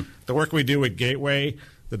 Mm-hmm. The work we do with Gateway,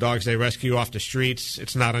 the dogs they rescue off the streets,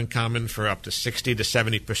 it's not uncommon for up to 60 to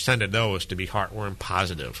 70% of those to be heartworm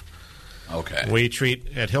positive. Okay. We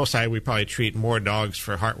treat at Hillside. We probably treat more dogs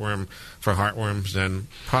for heartworms than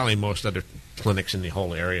probably most other clinics in the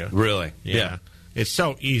whole area. Really? Yeah. It's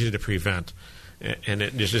so easy to prevent. And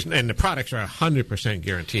the products are 100%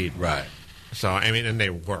 guaranteed. Right. So I mean, and they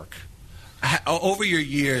work. Over your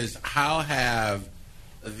years, how have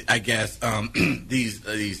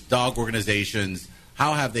these dog organizations?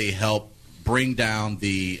 How have they helped bring down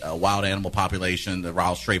the wild animal population, the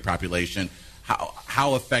wild stray population?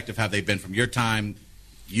 How effective have they been from your time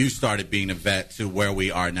you started being a vet to where we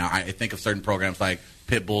are now? I think of certain programs like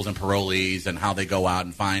Pit Bulls and Parolees and how they go out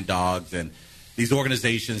and find dogs and these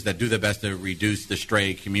organizations that do their best to reduce the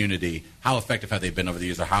stray community. How effective have they been over the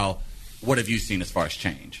years, or what have you seen as far as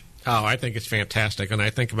change? Oh, I think it's fantastic, and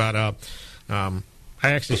I think about I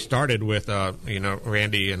actually started with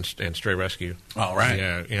Randy and Stray Rescue. Oh, right.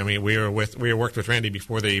 Yeah, I mean we worked with Randy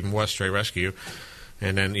before there even was Stray Rescue,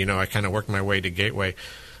 and then I kind of worked my way to Gateway.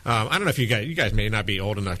 I don't know if you guys may not be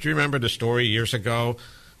old enough. Do you remember the story years ago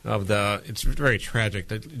of it's very tragic,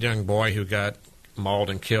 the young boy who got mauled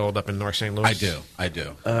and killed up in North St. Louis? I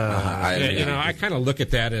do. I kind of look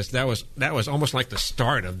at that as that was almost like the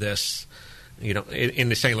start of this, in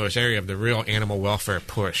the St. Louis area, of the real animal welfare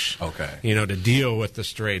push. Okay. To deal with the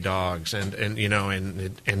stray dogs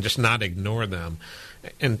and just not ignore them.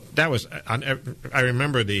 And that was, I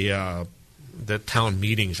remember the town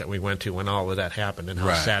meetings that we went to when all of that happened and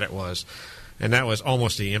how sad it was. And that was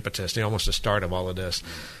almost the impetus, almost the start of all of this.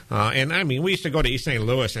 And I mean, we used to go to East St.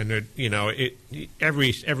 Louis, and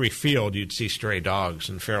every field you'd see stray dogs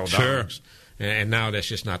and feral dogs. And now that's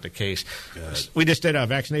just not the case. Good. We just did a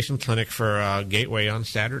vaccination clinic for Gateway on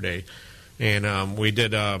Saturday, and we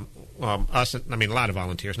did a lot of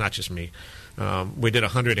volunteers, not just me. We did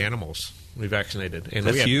 100 animals we vaccinated, and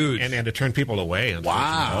that's huge. And to turn people away.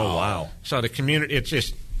 Wow! Oh wow! So the community, it's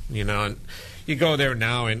just you go there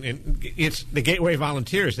now, and it's the Gateway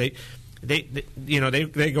volunteers. They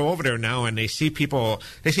go over there now, and they see people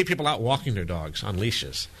out walking their dogs on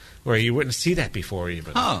leashes, where you wouldn't see that before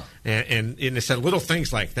even. Huh. And it's little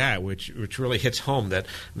things like that which really hits home that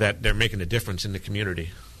they're making a difference in the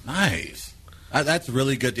community. Nice. That's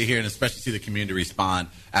really good to hear, and especially see the community respond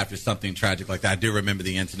after something tragic like that. I do remember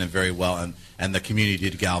the incident very well, and the community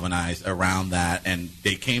did galvanize around that, and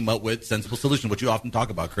they came up with sensible solutions, which you often talk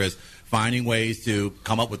about, Chris, finding ways to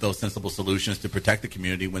come up with those sensible solutions to protect the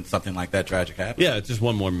community when something like that tragic happens. Yeah, it's just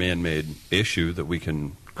one more man-made issue that we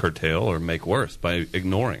can curtail or make worse by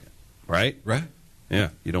ignoring it. Right? Right. Yeah,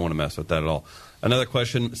 you don't want to mess with that at all. Another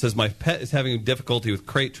question says, my pet is having difficulty with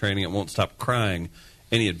crate training. It won't stop crying.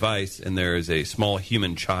 Any advice? And there is a small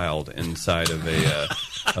human child inside of a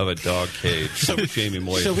dog cage. Jamie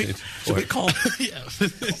Moy. Should we call the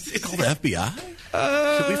FBI?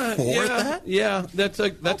 Should we forward that? Yeah, that's a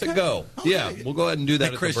go. Okay. Yeah, we'll go ahead and do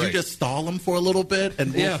that. Hey, Chris, at the break. You just stall them for a little bit,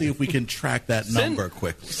 and we'll see if we can track that number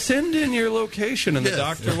quickly. Send in your location, and the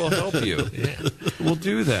doctor will help you. We'll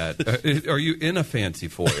do that. Are you in a fancy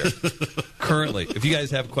foyer currently? If you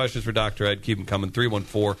guys have questions for Dr. Ed, keep them coming.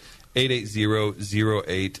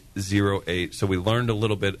 314-880-0808. So we learned a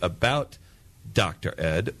little bit about Dr.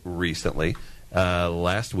 Ed recently,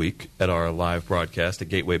 last week at our live broadcast at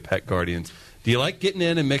Gateway Pet Guardians. Do you like getting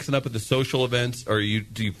in and mixing up with the social events, or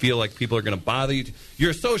do you feel like people are going to bother you?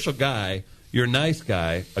 You're a social guy. You're a nice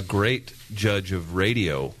guy, a great judge of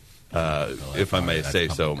radio, if I may say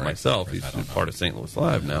so myself. He's part of St. Louis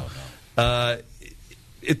Live now.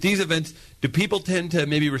 At these events, do people tend to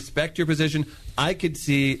maybe respect your position? I could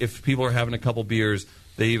see if people are having a couple beers,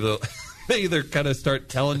 they either kind of start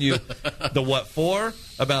telling you the what for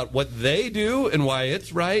about what they do and why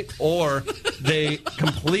it's right, or they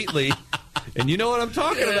completely... And you know what I'm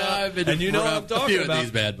talking about. And you know what I'm talking about. These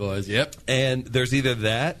bad boys, yep. And there's either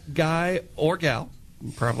that guy or gal,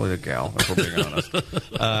 probably the gal, if we're being honest,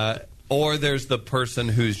 or there's the person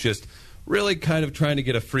who's just really kind of trying to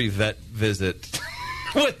get a free vet visit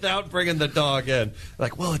without bringing the dog in.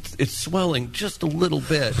 Like, well, it's swelling just a little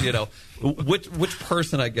bit, you know. Which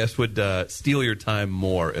person, I guess, would steal your time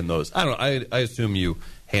more in those? I don't know. I assume you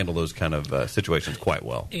handle those kind of situations quite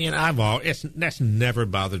well. You know, that's never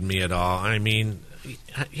bothered me at all. I mean,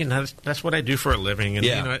 you know, that's what I do for a living, and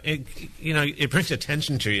it brings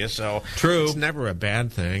attention to you. So true, it's never a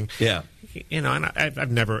bad thing. Yeah, you know, and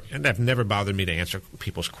I've never bothered me to answer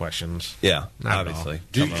people's questions. Yeah, not obviously.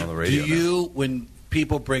 Do you when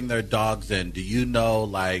people bring their dogs in? Do you know,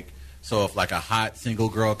 like, so if like a hot single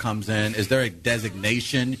girl comes in, is there a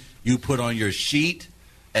designation you put on your sheet?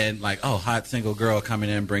 And like, oh, hot single girl coming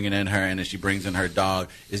in, bringing in her, and then she brings in her dog.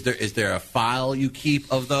 Is there a file you keep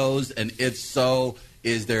of those? And if so,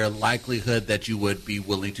 is there a likelihood that you would be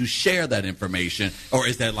willing to share that information? Or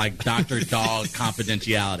is that like doctor-dog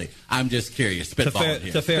confidentiality? I'm just curious. Spitballing here.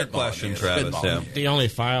 It's a fair question, Travis. Yeah. The only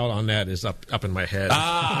file on that is up in my head.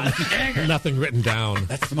 Nothing written down.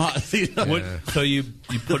 That's smart. So you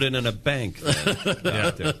put it in a bank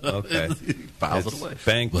then? Okay. Files it away.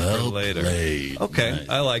 Bank for later. Played. Okay, nice.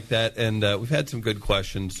 I like that. And we've had some good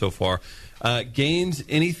questions so far. Gaines,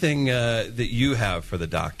 anything that you have for the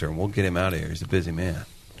doctor? And we'll get him out of here. He's a busy man.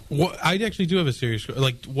 I actually do have a serious.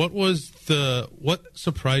 Like, what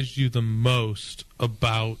surprised you the most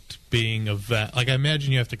about being a vet? Like, I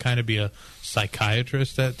imagine you have to kind of be a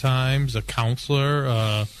psychiatrist at times, a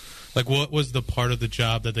counselor. Like, what was the part of the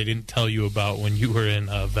job that they didn't tell you about when you were in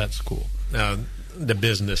vet school? The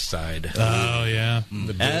business side. Oh, yeah.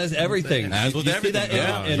 As everything. As with everything.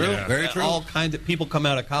 Very true. All kinds of people come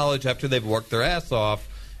out of college after they've worked their ass off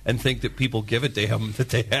and think that people give a damn that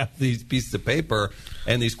they have these pieces of paper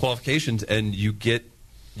and these qualifications, and you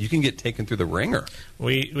can get taken through the ringer.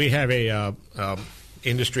 We have a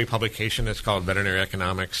industry publication that's called Veterinary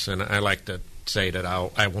Economics, and I like to say that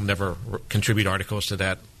I will never contribute articles to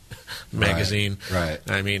that magazine. Right.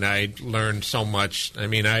 I mean, I learned so much. I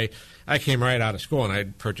mean, I came right out of school and I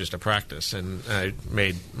purchased a practice, and I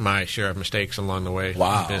made my share of mistakes along the way.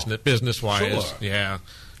 Wow. Business wise. Sure. Yeah.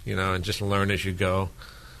 You know, and just learn as you go.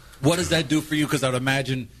 What does that do for you? Because I would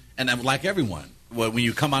imagine, and I'm like everyone, when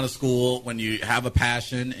you come out of school, when you have a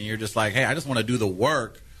passion and you're just like, hey, I just want to do the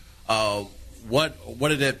work, what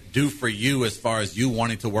did it do for you as far as you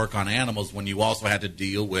wanting to work on animals when you also had to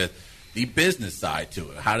deal with the business side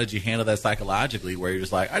to it? How did you handle that psychologically, where you're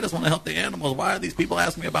just like, I just want to help the animals. Why are these people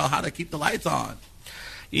asking me about how to keep the lights on?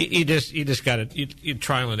 You just got to you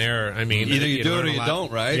trial and error. I mean, either you do it or you don't,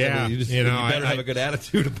 right? Yeah, I mean, you better have a good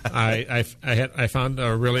attitude about it. I found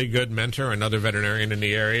a really good mentor, another veterinarian in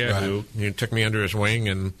the area who took me under his wing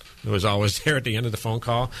and was always there at the end of the phone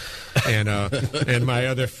call. And and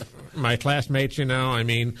my classmates, you know, I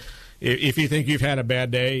mean, if you think you've had a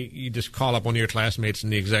bad day, you just call up one of your classmates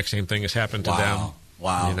and the exact same thing has happened to them.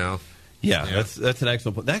 Wow. You know. Yeah, that's an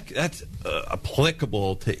excellent point. That's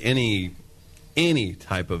applicable to any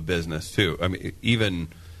type of business too. I mean, even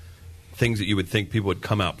things that you would think people would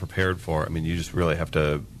come out prepared for. I mean, you just really have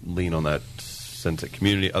to lean on that sense of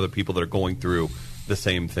community, other people that are going through the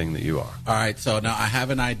same thing that you are. All right, so now I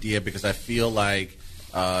have an idea, because I feel like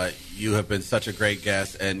you have been such a great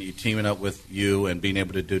guest, and you teaming up with you and being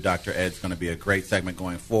able to do Dr. Ed's going to be a great segment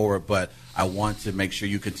going forward, but I want to make sure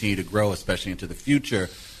you continue to grow, especially into the future.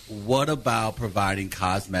 what about providing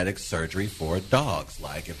cosmetic surgery for dogs?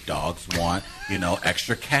 Like if dogs want,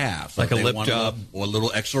 extra calves, like a lip job, or a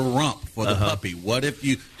little extra rump for the puppy. What if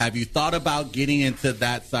have you thought about getting into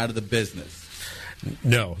that side of the business?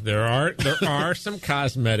 No, there are some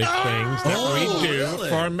cosmetic things that we do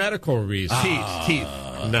for medical reasons. Teeth,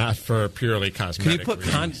 not for purely cosmetic.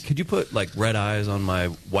 Could you put like red eyes on my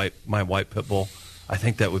white pit bull? I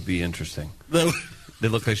think that would be interesting. They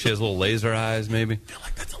look like she has little laser eyes, maybe. I feel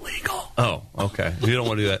like that's illegal. Oh, okay. You don't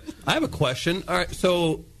want to do that. I have a question. All right,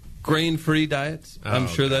 so grain-free diets. I'm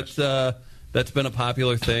sure that's been a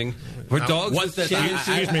popular thing. For dogs,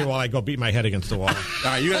 excuse me while I go beat my head against the wall. All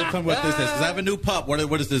right, you got to come with this. Because I have a new pup. What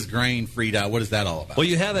is this grain-free diet? What is that all about? Well,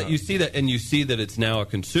 you have that. You see that, and you see that it's now a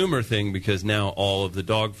consumer thing because now all of the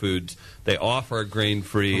dog foods they offer a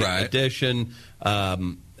grain-free edition.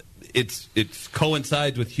 It's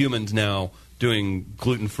coincides with humans now doing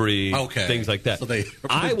gluten-free things like that. So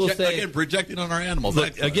I will say again, projecting on our animals.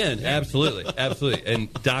 Again, absolutely.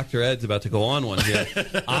 And Dr. Ed's about to go on one here.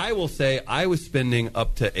 I will say I was spending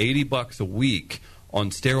up to $80 a week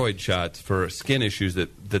on steroid shots for skin issues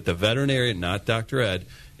that the veterinarian, not Dr. Ed,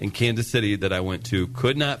 in Kansas City that I went to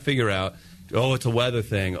could not figure out. Oh, it's a weather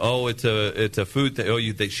thing. Oh, it's a food thing. Oh,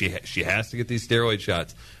 you think she has to get these steroid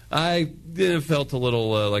shots. I felt a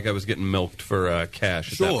little like I was getting milked for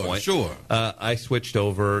cash at that point. Sure. I switched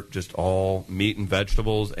over just all meat and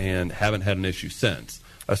vegetables and haven't had an issue since.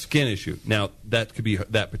 A skin issue. Now, that could be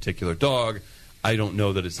that particular dog. I don't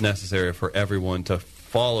know that it's necessary for everyone to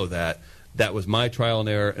follow that. That was my trial and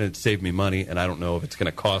error, and it saved me money, and I don't know if it's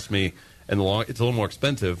going to cost me in the long. It's a little more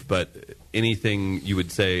expensive, but anything you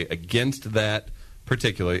would say against that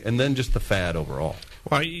particularly, and then just the fad overall.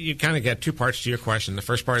 Well, you kind of get two parts to your question. The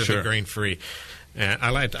first part is the grain-free. And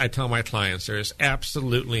I tell my clients there is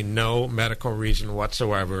absolutely no medical reason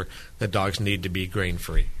whatsoever that dogs need to be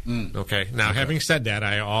grain-free. Okay? Now, having said that,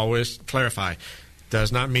 I always clarify,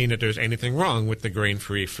 does not mean that there's anything wrong with the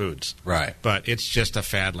grain-free foods. Right. But it's just a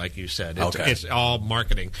fad, like you said. It's all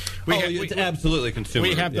marketing. It's absolutely consumer.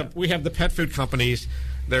 We have the pet food companies,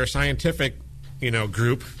 their scientific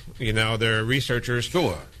group, their researchers.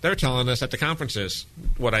 Sure. They're telling us at the conferences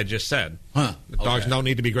what I just said. The dogs don't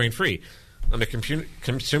need to be grain-free. On the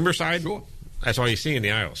consumer side, that's all you see in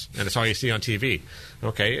the aisles, and it's all you see on TV.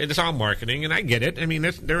 Okay, it's all marketing, and I get it. I mean,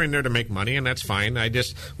 they're in there to make money, and that's fine. I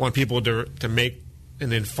just want people to make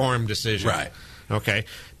an informed decision. Right. Okay.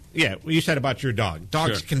 Yeah, what you said about your dog.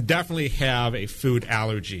 Dogs can definitely have a food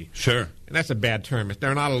allergy. Sure. And that's a bad term.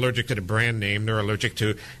 They're not allergic to the brand name. They're allergic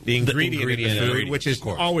to the ingredient in the food, which is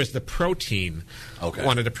always the protein. Okay.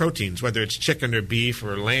 One of the proteins, whether it's chicken or beef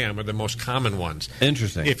or lamb, are the most common ones.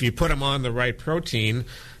 Interesting. If you put them on the right protein,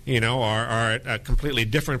 or a completely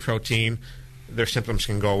different protein, their symptoms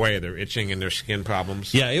can go away. Their itching and their skin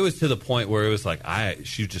problems. Yeah, it was to the point where it was like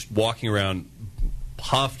she was just walking around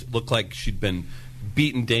puffed, looked like she'd been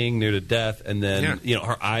beaten dang near to death, and then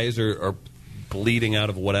her eyes are bleeding out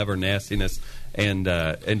of whatever nastiness, and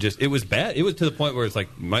just it was bad. It was to the point where it's like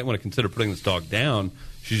you might want to consider putting this dog down.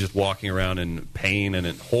 She's just walking around in pain and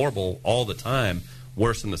horrible all the time,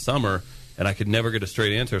 worse in the summer, and I could never get a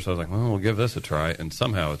straight answer. So I was like, well, we'll give this a try, and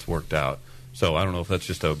somehow it's worked out. So I don't know if that's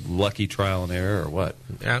just a lucky trial and error or what.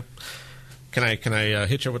 Yeah. Can I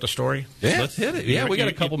hit you with a story? Yeah, let's hit it. Yeah, we got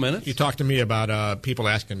a couple minutes. You talked to me about people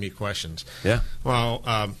asking me questions. Yeah. Well,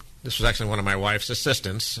 this was actually one of my wife's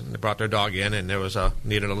assistants. And they brought their dog in, and there was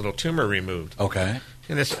needed a little tumor removed. Okay.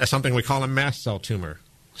 And it's something we call a mast cell tumor.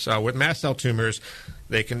 So with mast cell tumors,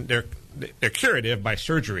 they're curative by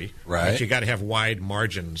surgery. Right. But you got to have wide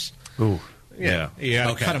margins. Ooh. Yeah. You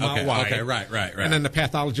got to cut them out wide. Okay. Right. And then the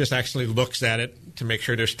pathologist actually looks at it to make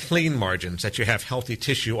sure there's clean margins, that you have healthy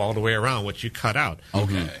tissue all the way around, which you cut out.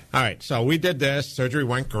 Okay. All right, so we did this. Surgery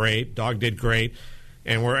went great. Dog did great.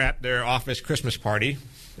 And we're at their office Christmas party,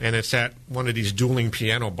 and it's at one of these dueling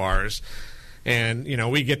piano bars. And,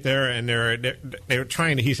 we get there, and they're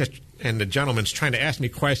trying to, he says, and the gentleman's trying to ask me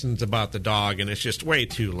questions about the dog, and it's just way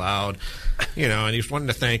too loud, and he's wanting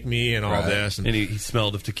to thank me and all this. And he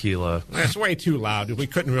smelled of tequila. It's way too loud. We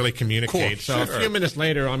couldn't really communicate. So a few minutes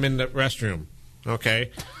later, I'm in the restroom,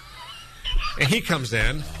 okay? And he comes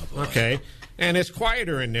in, okay? And it's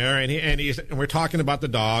quieter in there, and we're talking about the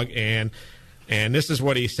dog, and this is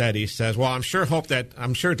what he said. He says, "Well, I hope that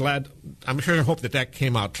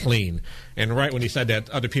came out clean." And right when he said that,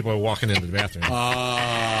 other people were walking into the bathroom.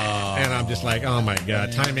 And I'm just like, "Oh my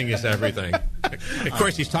God, timing is everything." Of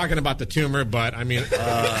course, he's talking about the tumor, but I mean,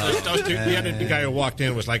 the other guy who walked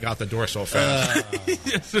in was like out the door so fast.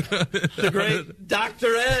 The great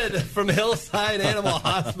Dr. Ed from Hillside Animal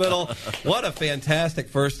Hospital. What a fantastic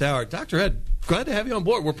first hour, Dr. Ed. glad to have you on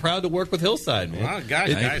board. We're proud to work with Hillside, man. Well,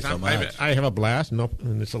 guys, I have a blast.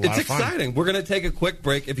 And it's a lot of fun. It's exciting. We're going to take a quick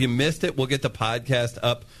break. If you missed it, we'll get the podcast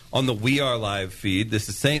up on the We Are Live feed. This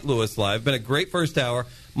is St. Louis Live. Been a great first hour.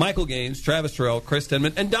 Michael Gaines, Travis Terrell, Chris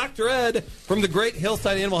Denman, and Dr. Ed from the great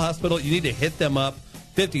Hillside Animal Hospital. You need to hit them up.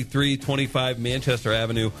 5325 Manchester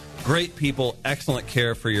Avenue. Great people, excellent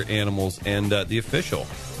care for your animals, and the official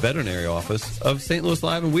veterinary office of St. Louis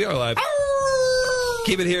Live and We Are Live.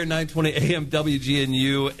 Keep it here at 920 AM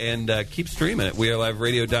WGNU, and keep streaming at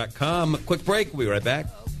weareliveradio.com. Quick break. We'll be right back.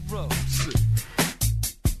 Got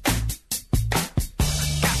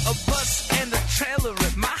a bus and a trailer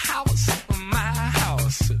at my house.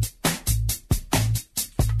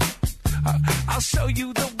 I'll show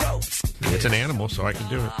you the ropes. It's an animal, so I can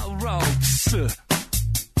do it. Ropes.